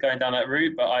clients for going down that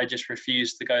route, but I just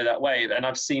refuse to go that way. And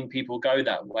I've seen people go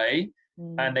that way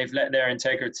and they've let their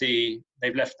integrity,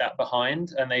 they've left that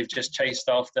behind, and they've just chased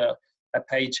after a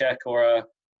paycheck or a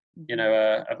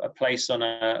place on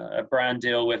a brand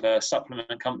deal with a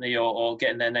supplement company, or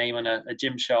getting their name on a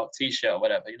Gymshark t-shirt or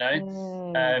whatever,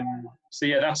 So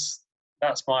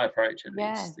that's my approach, at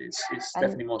least. It's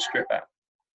definitely more stripped back.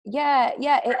 Yeah,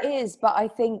 it is. But I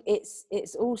think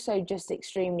it's also just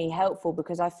extremely helpful,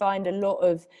 because I find a lot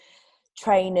of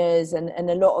trainers and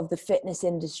a lot of the fitness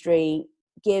industry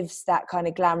gives that kind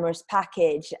of glamorous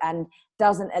package and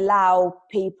doesn't allow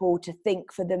people to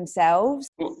think for themselves.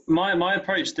 Well, my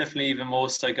approach, definitely even more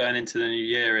so going into the new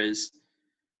year, is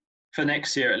for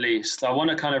next year at least, I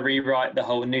want to kind of rewrite the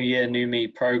whole New Year, New Me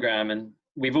program. And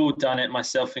we've all done it,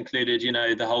 myself included,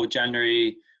 the whole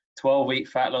January 12-week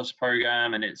fat loss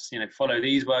program, and it's, follow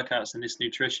these workouts and this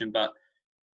nutrition. But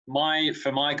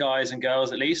for my guys and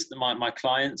girls, at least, my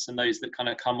clients and those that kind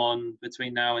of come on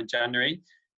between now and January,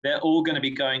 they're all going to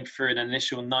be going through an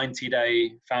initial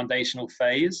 90-day foundational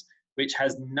phase, which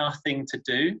has nothing to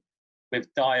do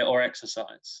with diet or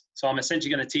exercise. So I'm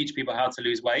essentially going to teach people how to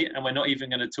lose weight, and we're not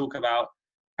even going to talk about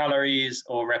calories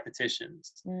or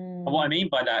repetitions. And what I mean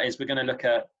by that is we're going to look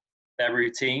at their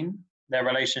routine, their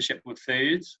relationship with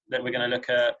food, that we're going to look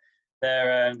at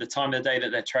their the time of the day that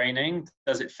they're training.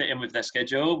 Does it fit in with their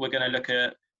schedule? We're going to look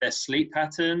at their sleep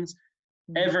patterns,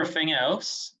 everything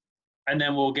else. And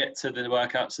then we'll get to the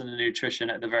workouts and the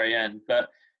nutrition at the very end. But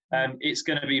it's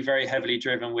going to be very heavily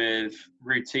driven with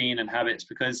routine and habits,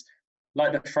 because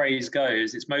like the phrase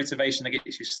goes, it's motivation that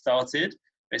gets you started,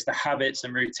 but it's the habits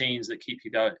and routines that keep you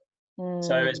going.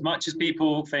 So as much as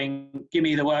people think, give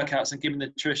me the workouts and give me the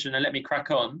nutrition and let me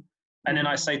crack on, and then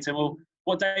I say to them, well,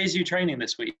 what days are you training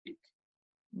this week?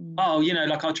 Oh,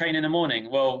 I'll train in the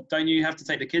morning. Well, don't you have to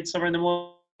take the kids somewhere in the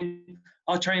morning?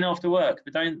 I'll train after work,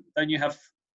 but don't you have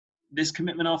this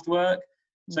commitment after work?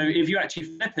 So if you actually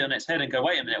flip it on its head and go,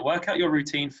 wait a minute, work out your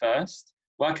routine first,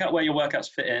 work out where your workouts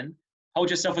fit in, hold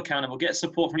yourself accountable, get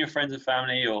support from your friends and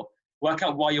family, or work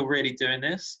out why you're really doing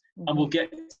this, and we'll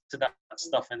get to that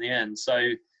stuff in the end. So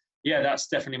that's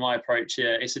definitely my approach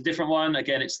here. It's a different one.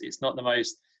 Again, it's not the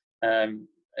most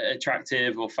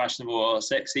attractive or fashionable or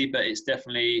sexy, but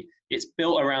it's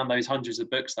built around those hundreds of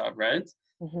books that I've read,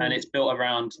 and it's built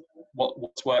around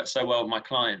what's worked so well with my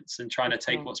clients, and trying to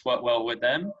take what's worked well with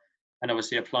them, and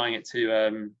obviously applying it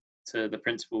to the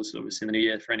principles obviously in the new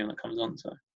year for anyone that comes on.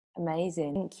 So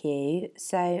amazing, thank you.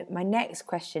 So my next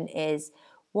question is,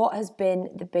 what has been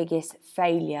the biggest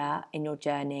failure in your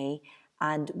journey,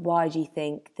 and why do you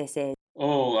think this is?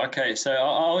 Oh, okay. So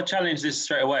I'll challenge this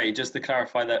straight away, just to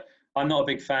clarify that I'm not a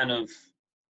big fan of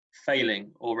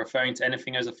failing or referring to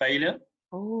anything as a failure.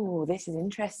 Oh, this is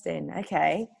interesting.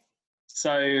 Okay.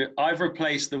 So I've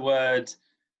replaced the word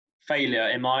failure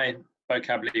in my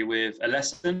vocabulary with a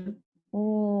lesson.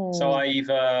 So I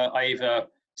either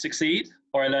succeed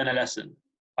or I learn a lesson.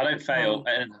 I don't fail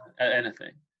at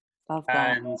anything. Love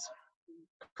that. And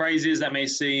crazy as that may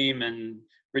seem and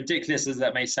ridiculous as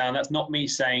that may sound, that's not me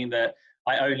saying that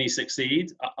I only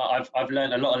succeed. I've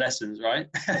learned a lot of lessons, right?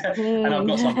 And I've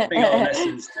got some big old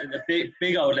lessons,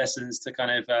 big old lessons to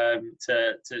kind of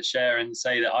to share and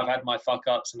say that I've had my fuck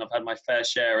ups and I've had my fair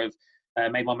share of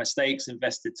made my mistakes,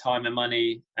 invested time and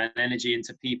money and energy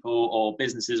into people or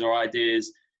businesses or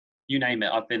ideas, you name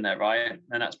it. I've been there, right?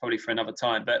 And that's probably for another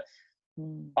time. But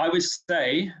I would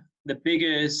say the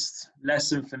biggest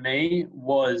lesson for me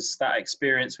was that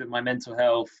experience with my mental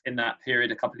health in that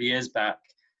period a couple of years back,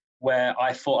 where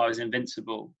I thought I was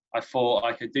invincible. I thought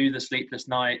I could do the sleepless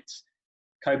nights,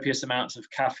 copious amounts of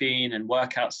caffeine and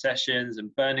workout sessions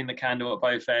and burning the candle at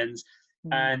both ends.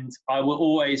 And I will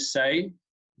always say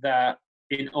that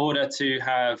in order to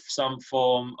have some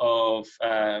form of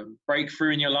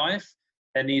breakthrough in your life,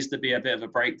 there needs to be a bit of a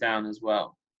breakdown as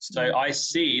well. So I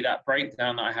see that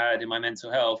breakdown that I had in my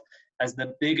mental health as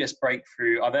the biggest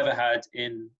breakthrough I've ever had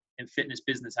in in fitness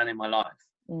business and in my life,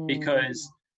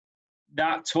 because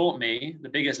that taught me, the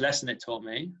biggest lesson it taught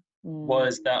me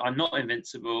was that I'm not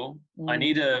invincible. I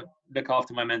need to look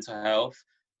after my mental health.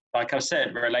 Like I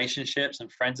said, relationships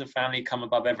and friends and family come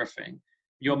above everything.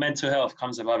 Your mental health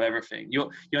comes above everything. You're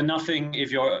nothing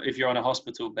if you're on a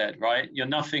hospital bed, right? You're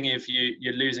nothing if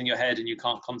you're losing your head and you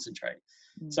can't concentrate.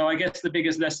 So I guess the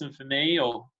biggest lesson for me,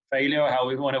 or failure, or how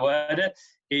we want to word it,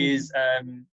 is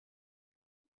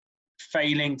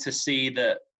failing to see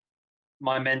that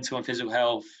my mental and physical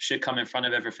health should come in front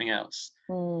of everything else.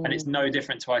 And it's no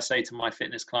different to what I say to my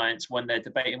fitness clients when they're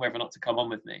debating whether or not to come on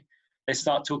with me. They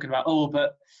start talking about, oh,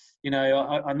 but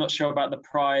I'm not sure about the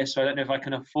price, so I don't know if I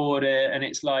can afford it. And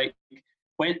it's like,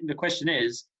 when the question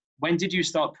is, when did you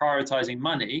start prioritizing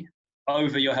money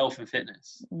over your health and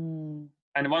fitness? And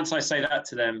once I say that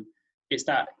to them, it's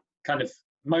that kind of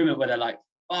moment where they're like,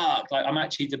 fuck, like I'm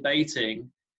actually debating.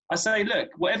 I say, look,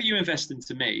 whatever you invest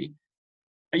into me,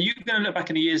 are you going to look back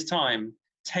in a year's time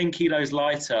 10 kilos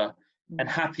lighter and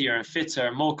happier and fitter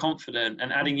and more confident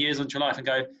and adding years onto your life and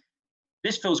go,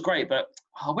 this feels great, but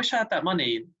I wish I had that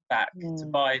money back to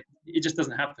buy. It just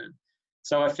doesn't happen.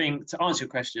 So I think, to answer your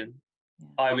question,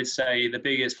 I would say the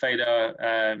biggest failure,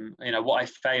 what I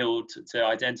failed to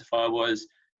identify was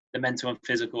the mental and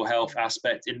physical health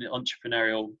aspect in the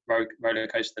entrepreneurial roller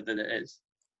coaster that it is.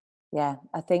 Yeah,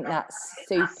 I think that's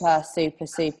super, super,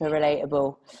 super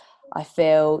relatable. I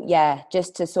feel,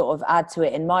 just to sort of add to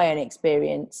it in my own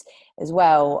experience as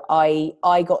well,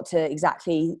 I got to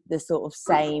exactly the sort of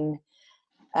same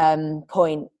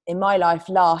point in my life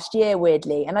last year,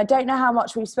 weirdly. And I don't know how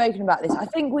much we've spoken about this. I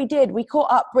think we did. We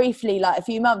caught up briefly like a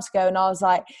few months ago, and I was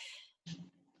like,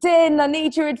 Din, I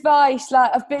need your advice.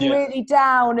 Like, I've been really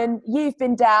down and you've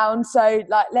been down. So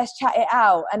like, let's chat it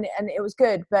out. And it was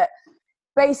good. But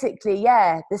basically,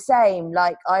 the same.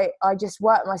 Like I just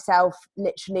worked myself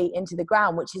literally into the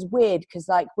ground, which is weird because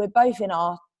like we're both in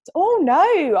our, oh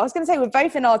no, I was going to say we're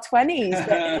both in our 20s,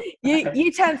 but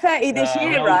you turned 30 this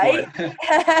year, right?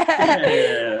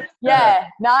 Yeah,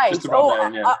 nice.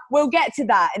 We'll get to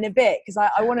that in a bit because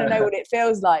I want to know what it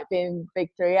feels like being big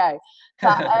 3-0.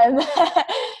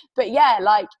 But yeah,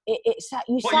 like it's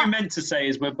what you meant to say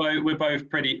is we're both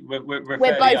pretty we're both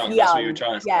young. That's what you were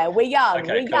trying to say. Yeah, we're young.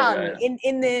 Okay, we're young.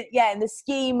 In the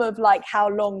scheme of like how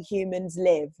long humans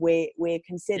live, we're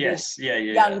considered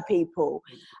young people,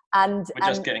 and we're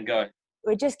just getting going.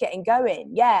 We're just getting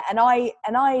going. Yeah, and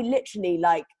I literally,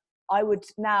 like, I would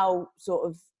now sort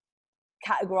of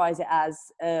categorize it as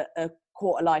a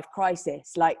quarter life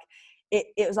crisis. Like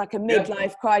it was like a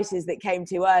midlife crisis that came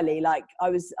too early. Like I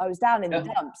was down in the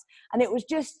dumps, and it was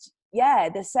just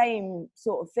the same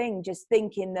sort of thing, just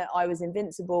thinking that I was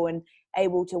invincible and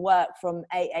able to work from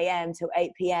 8 a.m. till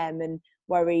 8 p.m. and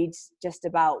worried just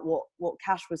about what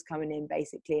cash was coming in,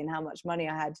 basically, and how much money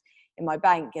I had in my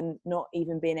bank, and not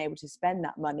even being able to spend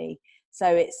that money.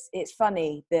 So it's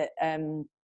funny that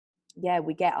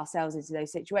we get ourselves into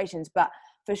those situations. But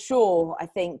for sure, I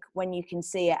think when you can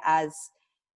see it as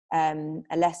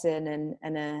a lesson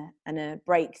and a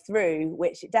breakthrough,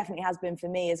 which it definitely has been for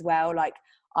me as well. Like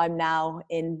I'm now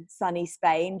in sunny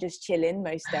Spain, just chilling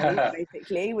most days,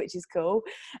 basically, which is cool.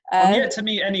 I'm yet to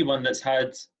meet anyone that's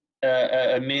had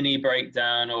a mini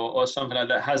breakdown or something like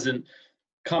that hasn't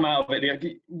come out of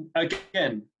it.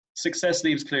 Again, success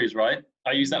leaves clues, right?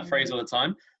 I use that phrase all the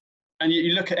time. And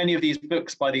you look at any of these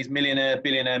books by these millionaire,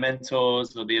 billionaire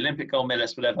mentors or the Olympic gold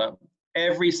medalists, whatever,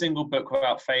 every single book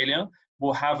about failure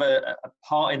will have a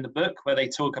part in the book where they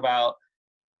talk about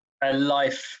a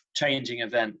life-changing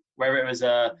event, whether it was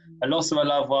a loss of a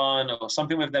loved one or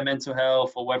something with their mental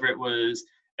health, or whether it was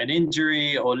an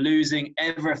injury or losing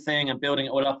everything and building it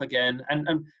all up again.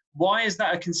 And why is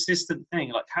that a consistent thing?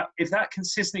 Like, if that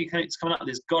consistently keeps coming up,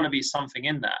 there's got to be something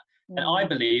in that. And I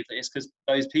believe that it's because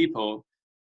those people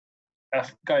are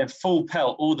going full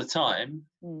pelt all the time.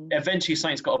 Eventually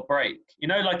something's got to break. You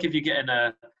know, like if you get in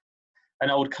an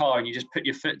old car and you just put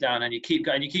your foot down and you keep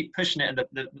going, you keep pushing it,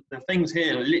 and the things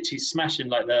here are literally smashing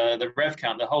like the rev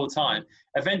count the whole time.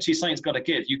 Eventually something's got to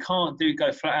give. You can't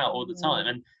go flat out all the time.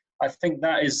 And I think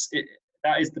that is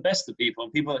the best of people,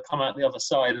 and people that come out the other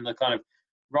side and the kind of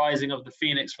rising of the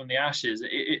phoenix from the ashes,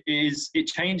 it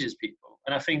changes people.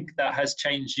 And I think that has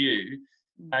changed you,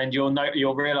 and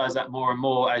you'll realize that more and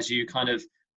more as you kind of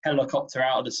helicopter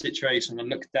out of the situation and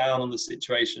look down on the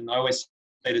situation. I always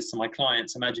say this to my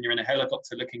clients: imagine you're in a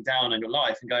helicopter looking down on your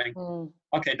life and going,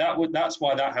 okay, that's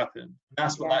why that happened.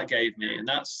 That's what that gave me, and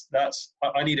that's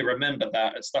I need to remember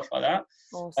that and stuff like that.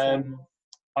 Awesome.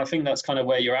 I think that's kind of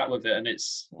where you're at with it, and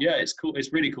it's cool.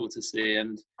 It's really cool to see,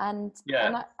 and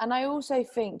I also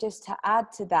think, just to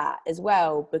add to that as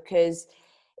well, because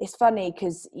it's funny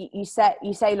because you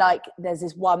say like there's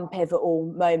this one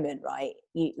pivotal moment, right?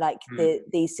 You like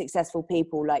these successful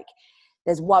people, like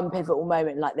there's one pivotal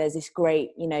moment, like there's this great,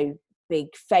 you know,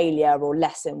 big failure or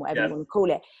lesson, whatever you want to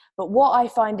call it. But what I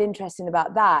find interesting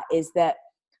about that is that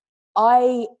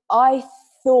I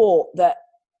thought that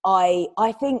I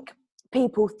think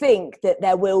people think that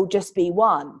there will just be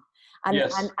one.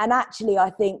 And actually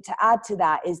I think to add to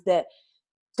that is that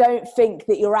don't think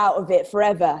that you're out of it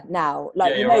forever now.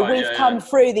 Like, you know, we've come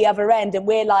through the other end and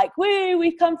we're like, woo,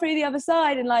 we've come through the other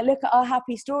side and like, look at our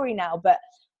happy story now. But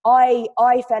I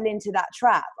fell into that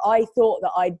trap. I thought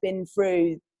that I'd been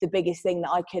through the biggest thing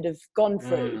that I could have gone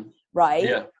through. Right.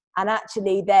 Yeah. And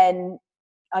actually then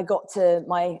I got to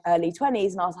my early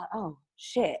 20s and I was like, oh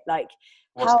shit, like,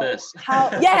 what's this?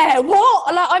 Yeah,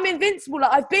 what? Like, I'm invincible.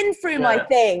 Like, I've been through my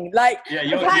thing. Like,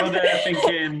 you're there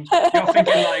thinking,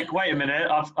 like, wait a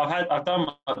minute, I've done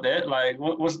my bit. Like,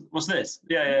 what's this?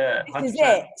 Yeah. 100%. This is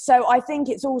it. So I think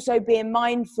it's also being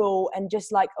mindful and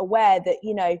just like aware that,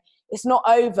 you know, it's not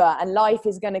over and life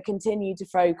is going to continue to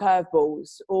throw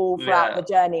curveballs all throughout the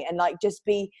journey, and like just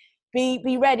be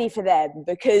ready for them,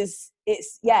 because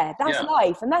it's that's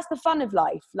life, and that's the fun of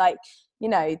life. Like, you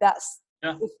know, that's.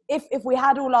 Yeah. If we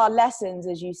had all our lessons,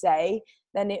 as you say,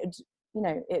 then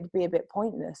it'd be a bit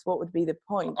pointless. What would be the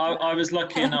point? I was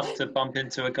lucky enough to bump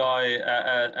into a guy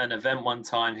at an event one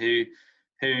time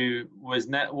who was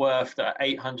net worth at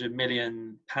 £800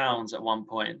 million at one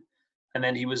point, and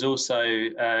then he was also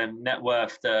net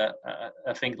worth I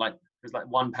think like it was like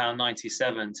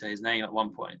 £1.97 to his name at one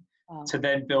point. To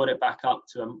then build it back up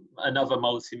to another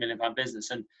multi-million-pound business.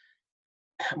 And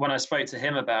when I spoke to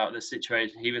him about the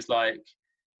situation, he was like,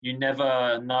 you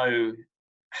never know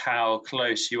how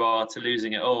close you are to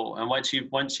losing it all. And once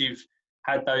you've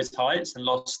had those heights and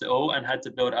lost it all and had to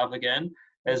build it up again,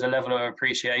 there's a level of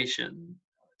appreciation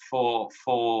for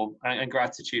and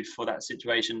gratitude for that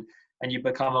situation. And you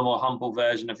become a more humble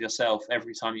version of yourself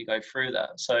every time you go through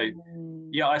that. So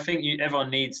yeah, I think everyone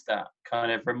needs that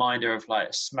kind of reminder of like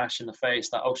a smash in the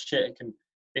face, like, oh shit,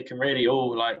 it can really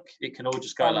all, like, it can all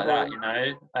just go like that, you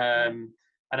know.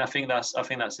 And I think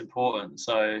that's important.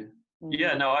 So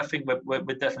yeah, no, I think we're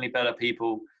definitely better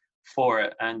people for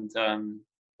it. And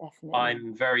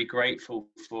I'm very grateful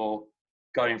for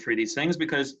going through these things,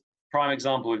 because prime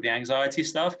example with the anxiety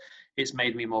stuff, it's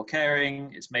made me more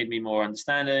caring, it's made me more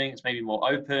understanding, it's made me more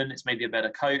open, it's made me a better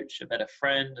coach, a better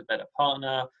friend, a better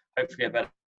partner, hopefully a better.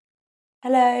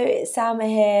 Hello, it's Salma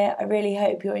here. I really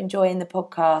hope you're enjoying the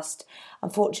podcast.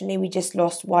 Unfortunately, we just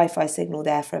lost Wi-Fi signal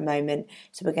there for a moment,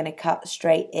 so we're going to cut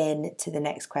straight in to the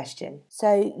next question.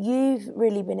 So you've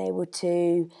really been able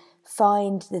to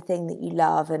find the thing that you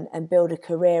love and build a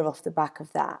career off the back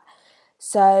of that.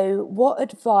 So what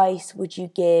advice would you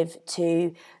give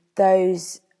to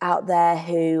those out there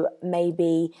who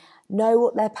maybe know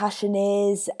what their passion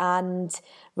is and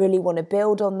really want to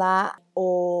build on that,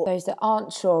 or those that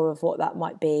aren't sure of what that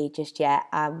might be just yet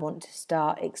and want to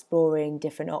start exploring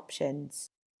different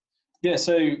options? Yeah,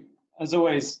 so as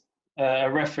always, a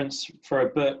reference for a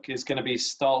book is going to be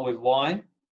Start With Why.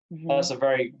 That's a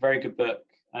very, very good book.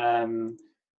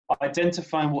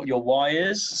 Identifying what your why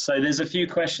is. So there's a few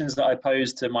questions that I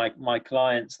pose to my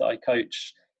clients that I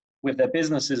coach with their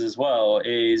businesses as well,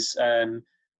 is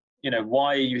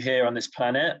why are you here on this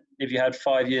planet? If you had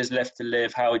 5 years left to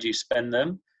live, how would you spend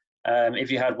them? If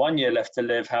you had 1 year left to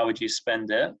live, how would you spend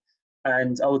it?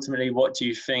 And ultimately, what do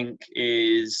you think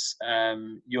is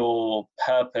your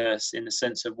purpose, in the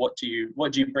sense of what do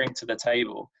you bring to the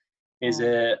table? Is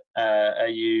it are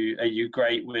you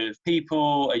great with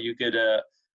people? Are you good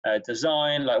at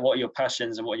design? Like, what are your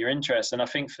passions and what are your interests? And I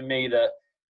think for me, that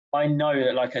I know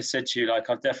that, like I said to you, like,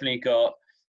 I've definitely got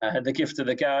the gift of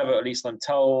the gab, or at least I'm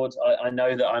told. I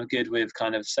know that I'm good with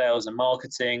kind of sales and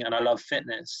marketing, and I love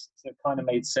fitness. So it kind of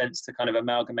made sense to kind of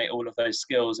amalgamate all of those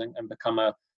skills and become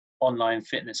a online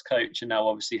fitness coach, and now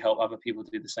obviously help other people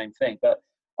do the same thing. But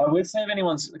I would say if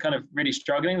anyone's kind of really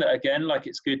struggling, that again, like,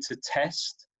 it's good to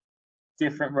test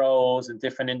different roles and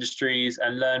different industries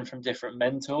and learn from different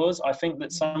mentors. I think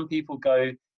that some people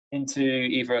go into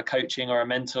either a coaching or a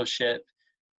mentorship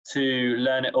to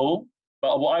learn it all.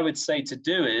 But what I would say to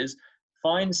do is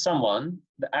find someone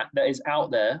that is out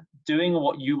there doing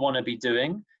what you want to be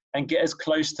doing, and get as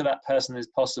close to that person as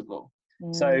possible.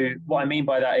 So what I mean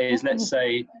by that is, let's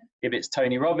say if it's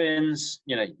Tony Robbins,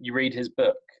 you read his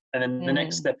book, and then the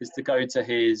next step is to go to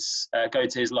his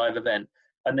live event,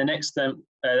 and the next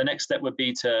step would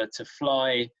be to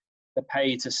fly the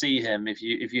pay to see him if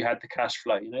you had the cash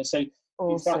flow. So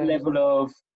awesome. It's that level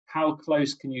of how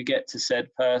close can you get to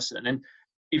said person. And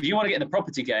if you want to get in the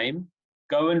property game,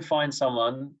 go and find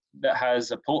someone that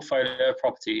has a portfolio of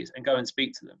properties and go and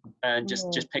speak to them and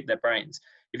just pick their brains.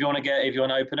 If you want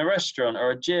to open a restaurant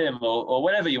or a gym or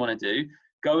whatever you want to do,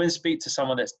 go and speak to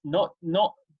someone that's not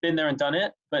been there and done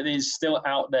it, but is still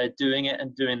out there doing it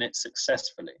and doing it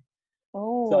successfully.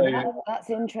 Oh, that's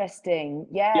interesting.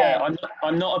 Yeah, Yeah.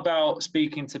 I'm not about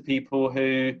speaking to people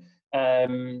who,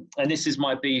 and this is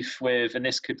my beef with, and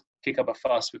this could kick up a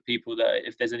fuss with people, that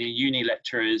if there's any uni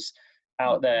lecturers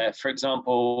out there, for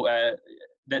example,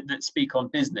 that speak on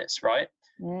business, right?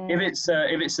 If it's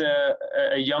a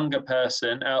younger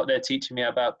person out there teaching me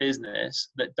about business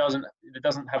that doesn't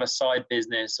have a side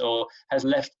business or has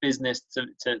left business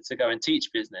to go and teach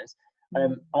business,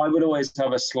 I would always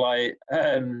have a slight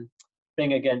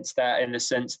thing against that, in the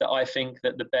sense that I think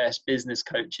that the best business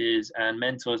coaches and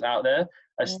mentors out there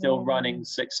are still running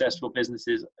successful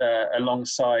businesses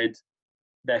alongside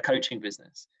their coaching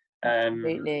business.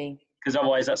 Absolutely. Because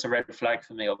otherwise, that's a red flag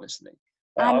for me, obviously.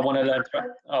 I want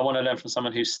to learn from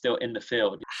someone who's still in the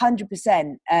field.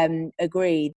 100%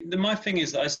 agreed. My thing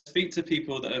is that I speak to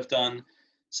people that have done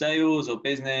sales or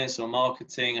business or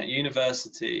marketing at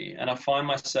university, and I find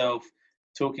myself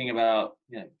talking about,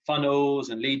 funnels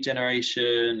and lead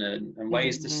generation and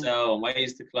ways to sell and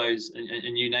ways to close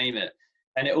and you name it.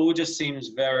 And it all just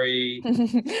seems very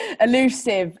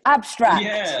elusive, abstract.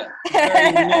 Yeah,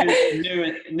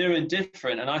 very new and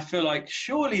different. And I feel like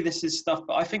surely this is stuff,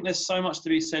 but I think there's so much to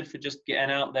be said for just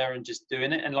getting out there and just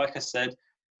doing it. And like I said,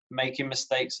 making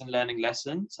mistakes and learning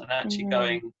lessons, and actually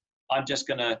going, I'm just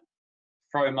going to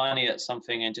throw money at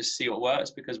something and just see what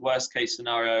works, because worst case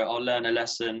scenario, I'll learn a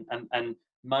lesson, and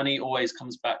money always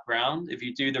comes back round. If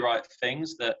you do the right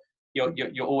things, that you'll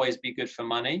always be good for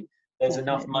money. There's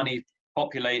enough money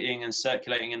populating and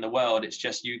circulating in the world. It's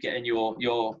just you getting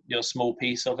your small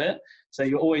piece of it. So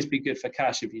you'll always be good for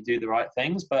cash if you do the right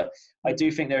things. But I do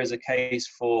think there is a case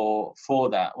for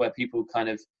that, where people kind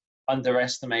of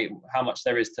underestimate how much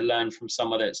there is to learn from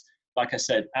someone that's, like I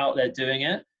said, out there doing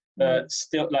it, but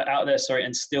still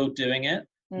and still doing it,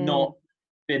 not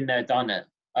been there, done it.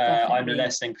 I'm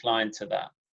less inclined to that.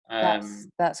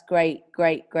 That's great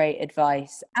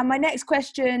advice. And my next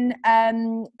question,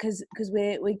 because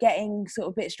we're getting sort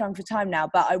of a bit strung for time now,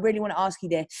 but I really want to ask you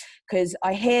this, because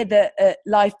I hear that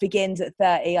life begins at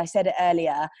 30. I said it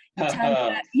earlier.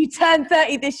 You turned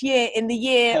 30 this year, in the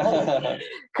year of the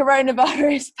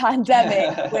coronavirus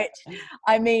pandemic, which,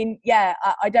 I mean,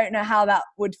 I don't know how that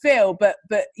would feel, but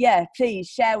yeah, please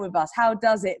share with us. How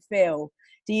does it feel?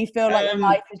 Do you feel like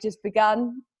life has just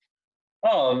begun?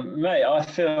 Oh, mate, I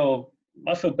feel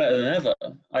better than ever.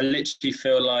 I literally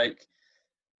feel like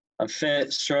I'm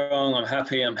fit, strong, I'm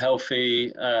happy, I'm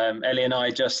healthy. Ellie and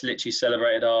I just literally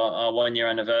celebrated our 1 year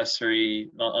anniversary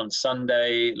on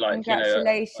Sunday. Like,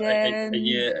 congratulations.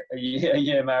 a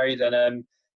year married, and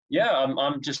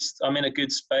I'm in a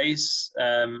good space.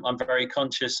 I'm very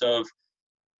conscious of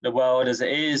the world as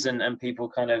it is, and people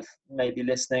kind of maybe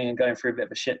listening and going through a bit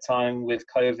of a shit time with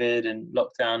COVID and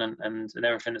lockdown and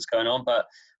everything that's going on. But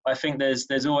I think there's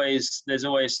always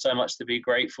so much to be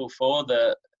grateful for,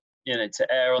 that,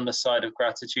 to err on the side of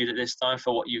gratitude at this time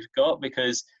for what you've got,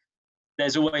 because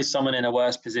there's always someone in a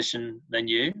worse position than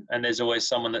you, and there's always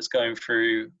someone that's going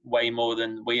through way more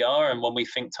than we are. And when we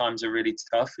think times are really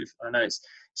tough, I know it's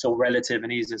all relative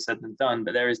and easier said than done,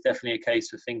 but there is definitely a case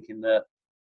for thinking that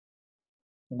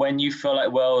when you feel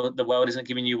like, well, the world isn't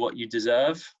giving you what you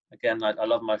deserve, again, I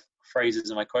love my phrases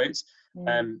and my quotes,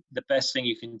 the best thing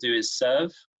you can do is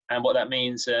serve. And what that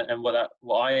means, and what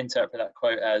I interpret that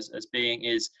quote as being,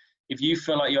 is if you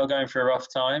feel like you're going through a rough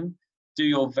time, do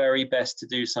your very best to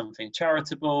do something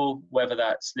charitable, whether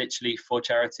that's literally for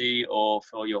charity or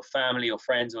for your family or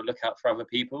friends, or look out for other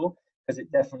people, because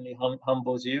it definitely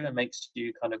humbles you and makes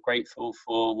you kind of grateful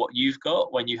for what you've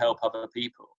got when you help other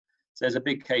people. So there's a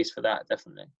big case for that,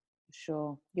 definitely.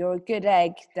 Sure. You're a good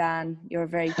egg, Dan. You're a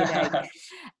very good egg.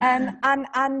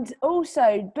 And also,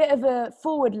 a bit of a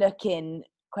forward-looking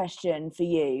question for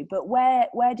you, but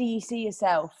where do you see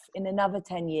yourself in another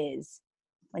 10 years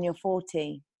when you're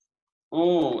 40?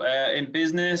 Oh, in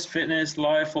business, fitness,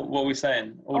 life, what are we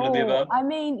saying? All of the above? I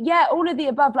mean, all of the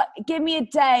above. Like, give me a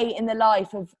day in the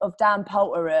life of Dan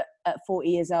Poulter at 40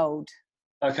 years old.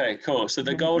 Okay, cool. So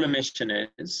the goal and mission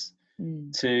is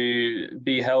to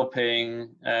be helping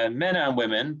men and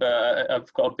women, but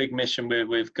I've got a big mission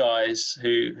with guys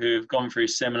who've gone through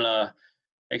similar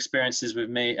experiences with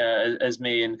me as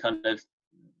me, in kind of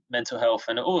mental health,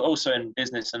 and also in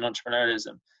business and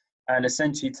entrepreneurialism, and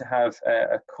essentially to have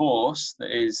a course that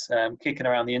is kicking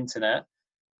around the internet,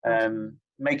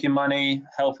 making money,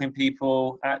 helping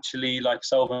people, actually like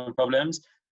solving problems,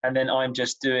 And then I'm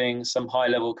just doing some high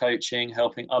level coaching,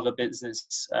 helping other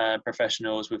business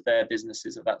professionals with their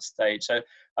businesses at that stage. So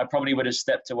I probably would have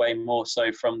stepped away more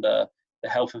so from the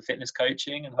health and fitness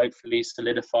coaching, and hopefully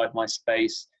solidified my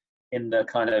space in the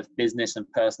kind of business and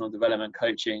personal development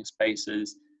coaching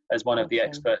spaces as one of the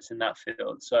experts in that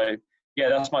field. So yeah,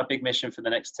 that's my big mission for the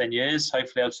next 10 years.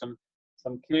 Hopefully I have some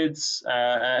kids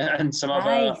and some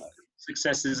other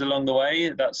successes along the way.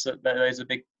 Those are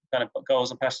big kind of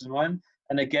goals and passions of mine.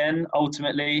 And again,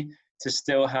 ultimately, to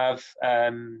still have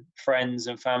friends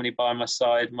and family by my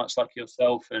side, much like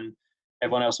yourself and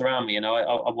everyone else around me. You know,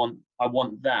 I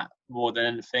want that more than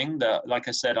anything. That, like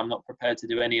I said, I'm not prepared to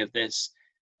do any of this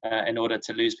in order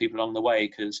to lose people along the way,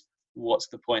 because what's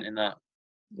the point in that?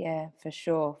 Yeah, for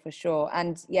sure.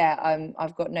 And yeah,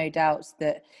 I've got no doubts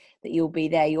that you'll be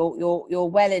there. You're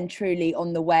well and truly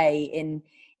on the way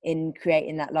in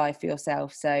creating that life for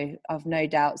yourself. So I've no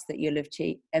doubts that you'll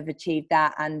have achieved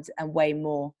that and way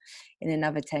more in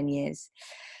another 10 years.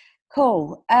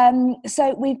 Cool.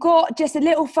 So we've got just a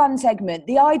little fun segment.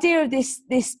 The idea of this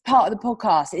part of the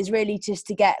podcast is really just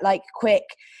to get like quick,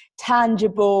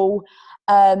 tangible,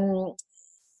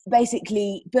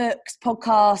 basically books,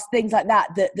 podcasts, things like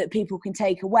that people can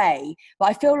take away. But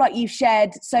I feel like you've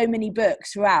shared so many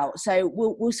books throughout, so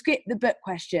we'll skip the book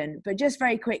question, but just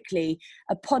very quickly,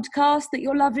 a podcast that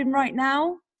you're loving right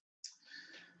now?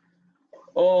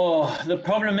 Oh, the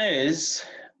problem is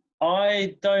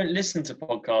I don't listen to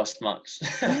podcasts much.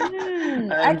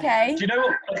 Okay. Do you know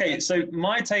what? Okay, so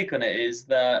my take on it is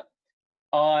that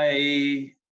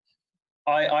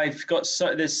I've got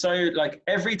like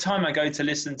every time I go to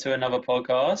listen to another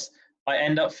podcast, I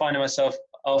end up finding myself,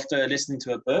 after listening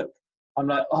to a book, I'm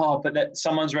like, oh, but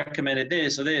someone's recommended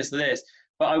this or this or this.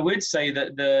 But I would say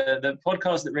that the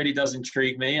podcast that really does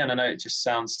intrigue me, and I know it just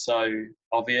sounds so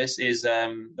obvious, is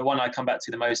the one I come back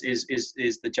to the most is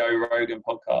the Joe Rogan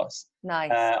podcast.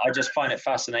 Nice. I just find it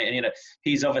fascinating. You know,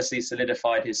 he's obviously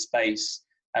solidified his space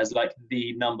as like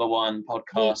the number one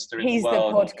podcaster in the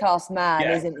world. He's the podcast man,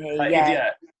 isn't he?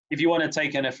 If you want to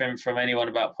take anything from anyone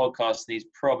about podcasting, he's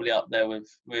probably up there with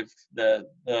the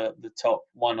top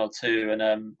one or two,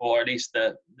 and or at least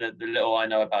the little I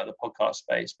know about the podcast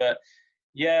space. But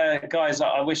yeah, guys,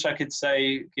 I wish I could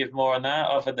give more on that,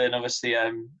 other than obviously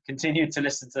continue to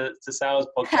listen to Sal's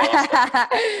podcast.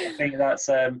 I think that's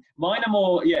mine are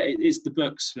more, it's the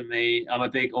books for me. I'm a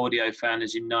big audio fan,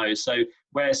 as you know. So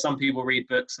where some people read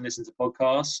books and listen to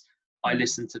podcasts, I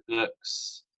listen to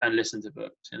books and listen to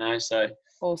books, you know. So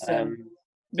awesome.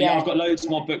 But yeah, I've got loads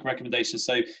more book recommendations.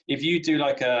 So if you do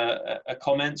like a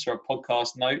comments or a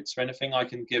podcast notes or anything, I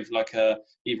can give like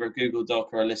either a Google Doc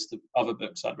or a list of other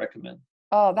books I'd recommend.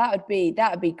 Oh, that would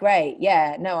be great.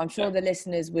 Yeah, no, I'm sure the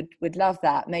listeners would love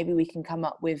that. Maybe we can come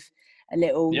up with a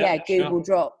little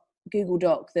Google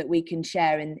Doc that we can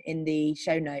share in the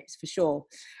show notes for sure.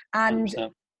 And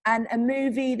 100%. And a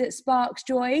movie that sparks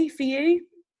joy for you?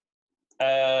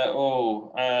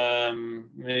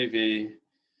 Movie.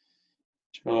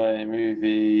 Joy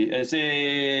movie. As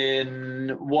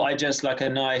in what I just like a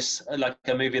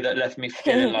movie that left me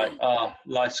feeling like,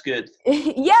 life's good.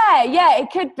 Yeah,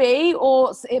 it could be,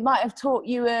 or it might have taught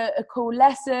you a cool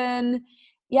lesson.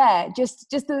 Yeah, just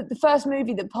the first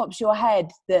movie that pops your head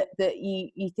that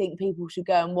you think people should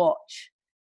go and watch.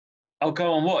 I'll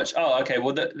go and watch. Oh, okay.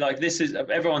 Well, this is,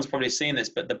 everyone's probably seen this,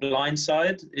 but The Blind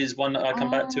Side is one that I come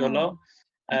back to a lot.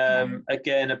 Okay.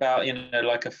 Again, about,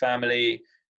 like a family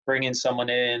bringing someone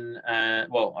in.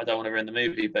 Well, I don't want to ruin the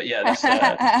movie, but yeah, that's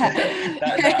that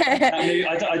movie.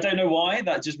 I don't know why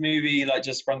that movie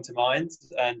just sprung to mind.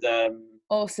 And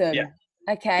awesome. Yeah.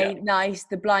 Okay, nice.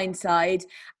 The Blind Side.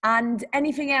 And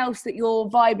anything else that you're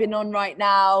vibing on right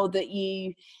now that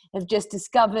you have just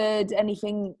discovered?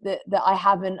 Anything that I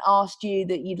haven't asked you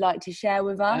that you'd like to share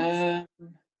with us?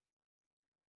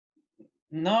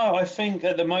 No, I think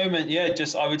at the moment,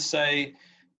 I would say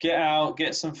get out,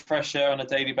 get some fresh air on a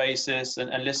daily basis,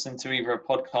 and listen to either a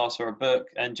podcast or a book,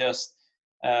 and just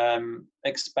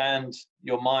expand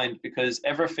your mind, because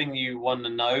everything you want to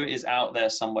know is out there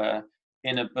somewhere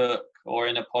in a book or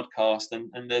in a podcast, and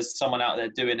there's someone out there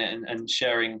doing it and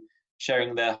sharing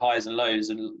their highs and lows,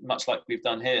 and much like we've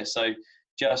done here. So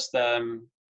just the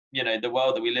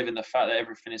world that we live in, the fact that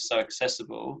everything is so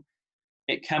accessible,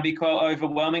 it can be quite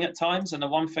overwhelming at times. And the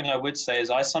one thing I would say is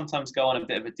I sometimes go on a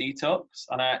bit of a detox,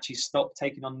 and I actually stop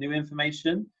taking on new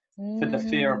information for the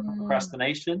fear of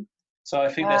procrastination. So I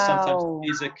think there sometimes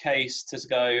is a case to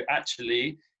go,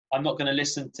 actually, I'm not going to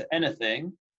listen to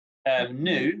anything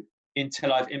new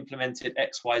until I've implemented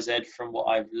X, Y, Z from what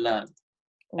I've learned.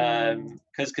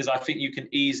 Because I think you can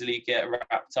easily get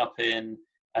wrapped up in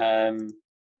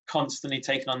constantly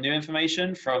taking on new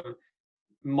information from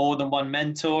more than one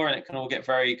mentor, and it can all get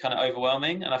very kind of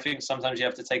overwhelming. And I think sometimes you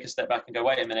have to take a step back and go,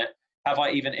 wait a minute, have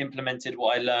I even implemented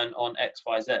what I learned on X,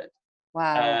 Y, Z?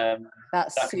 Wow,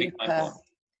 that's that can be quite super. important.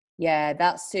 Yeah,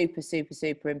 that's super, super,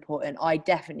 super important. I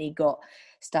definitely got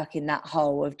stuck in that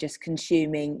hole of just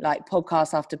consuming like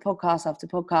podcast after podcast after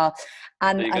podcast.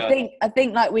 And I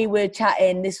think like we were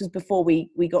chatting, this was before we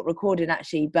got recording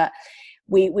actually, but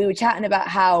we were chatting about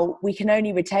how we can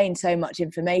only retain so much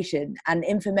information, and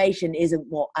information isn't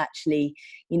what actually,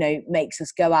 you know, makes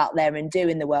us go out there and do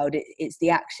in the world. It's the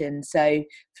action. So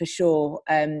for sure,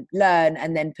 learn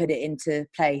and then put it into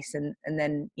place, and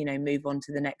then, you know, move on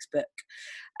to the next book.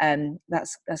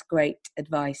 That's great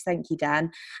advice. Thank you,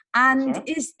 Dan. And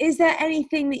is there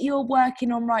anything that you're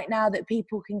working on right now that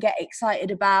people can get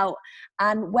excited about,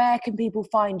 and where can people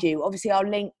find you? Obviously I'll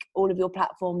link all of your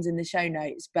platforms in the show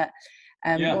notes, but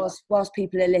whilst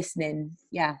people are listening,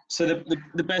 so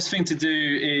the best thing to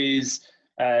do is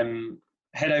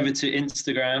head over to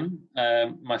Instagram,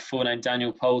 my full name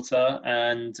Daniel Poulter,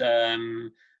 and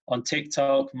on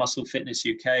TikTok Muscle Fitness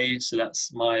UK. So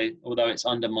that's although it's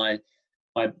under my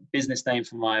business name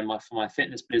for my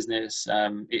fitness business,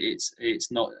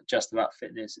 it's not just about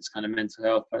fitness, it's kind of mental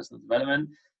health, personal development.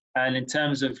 And in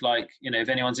terms of like, you know, if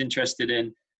anyone's interested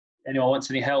in, anyone wants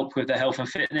any help with their health and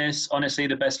fitness, honestly,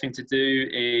 the best thing to do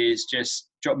is just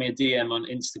drop me a DM on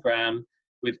Instagram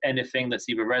with anything that's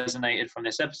either resonated from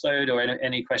this episode or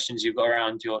any questions you've got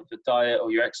around your diet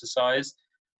or your exercise.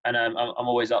 And I'm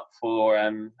always up for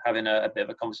having a bit of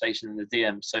a conversation in the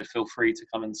DM. So feel free to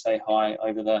come and say hi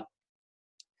over there.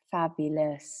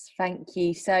 Fabulous. Thank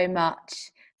you so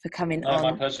much for coming on.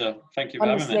 My pleasure. Thank you for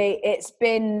having me. Honestly,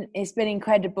 it's been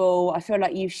incredible. I feel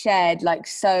like you've shared like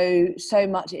so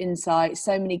much insight,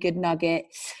 so many good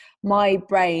nuggets. My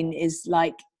brain is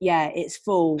like, it's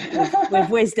full with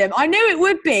wisdom. I knew it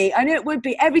would be.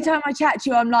 Every time I chat to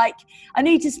you, I'm like, I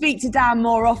need to speak to Dan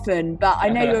more often, but I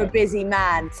know you're a busy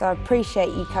man. So I appreciate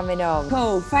you coming on.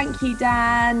 Cool. Thank you,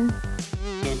 Dan.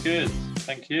 So good.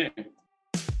 Thank you.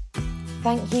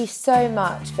 Thank you so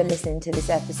much for listening to this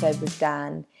episode with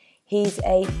Dan. He's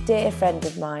a dear friend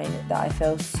of mine that I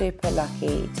feel super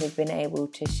lucky to have been able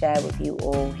to share with you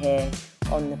all here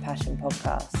on the Passion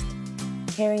Podcast.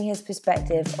 Hearing his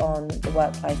perspective on the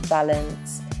work-life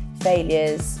balance,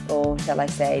 failures, or shall I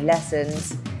say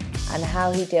lessons, and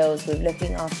how he deals with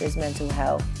looking after his mental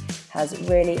health has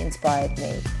really inspired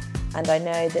me. And I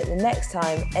know that the next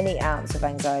time any ounce of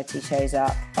anxiety shows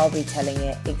up, I'll be telling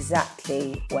it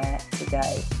exactly where to go.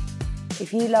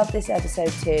 If you love this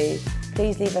episode too,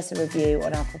 please leave us a review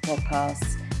on Apple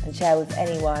Podcasts and share with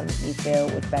anyone you feel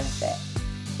would benefit.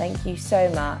 Thank you so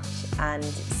much, and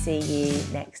see you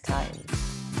next time.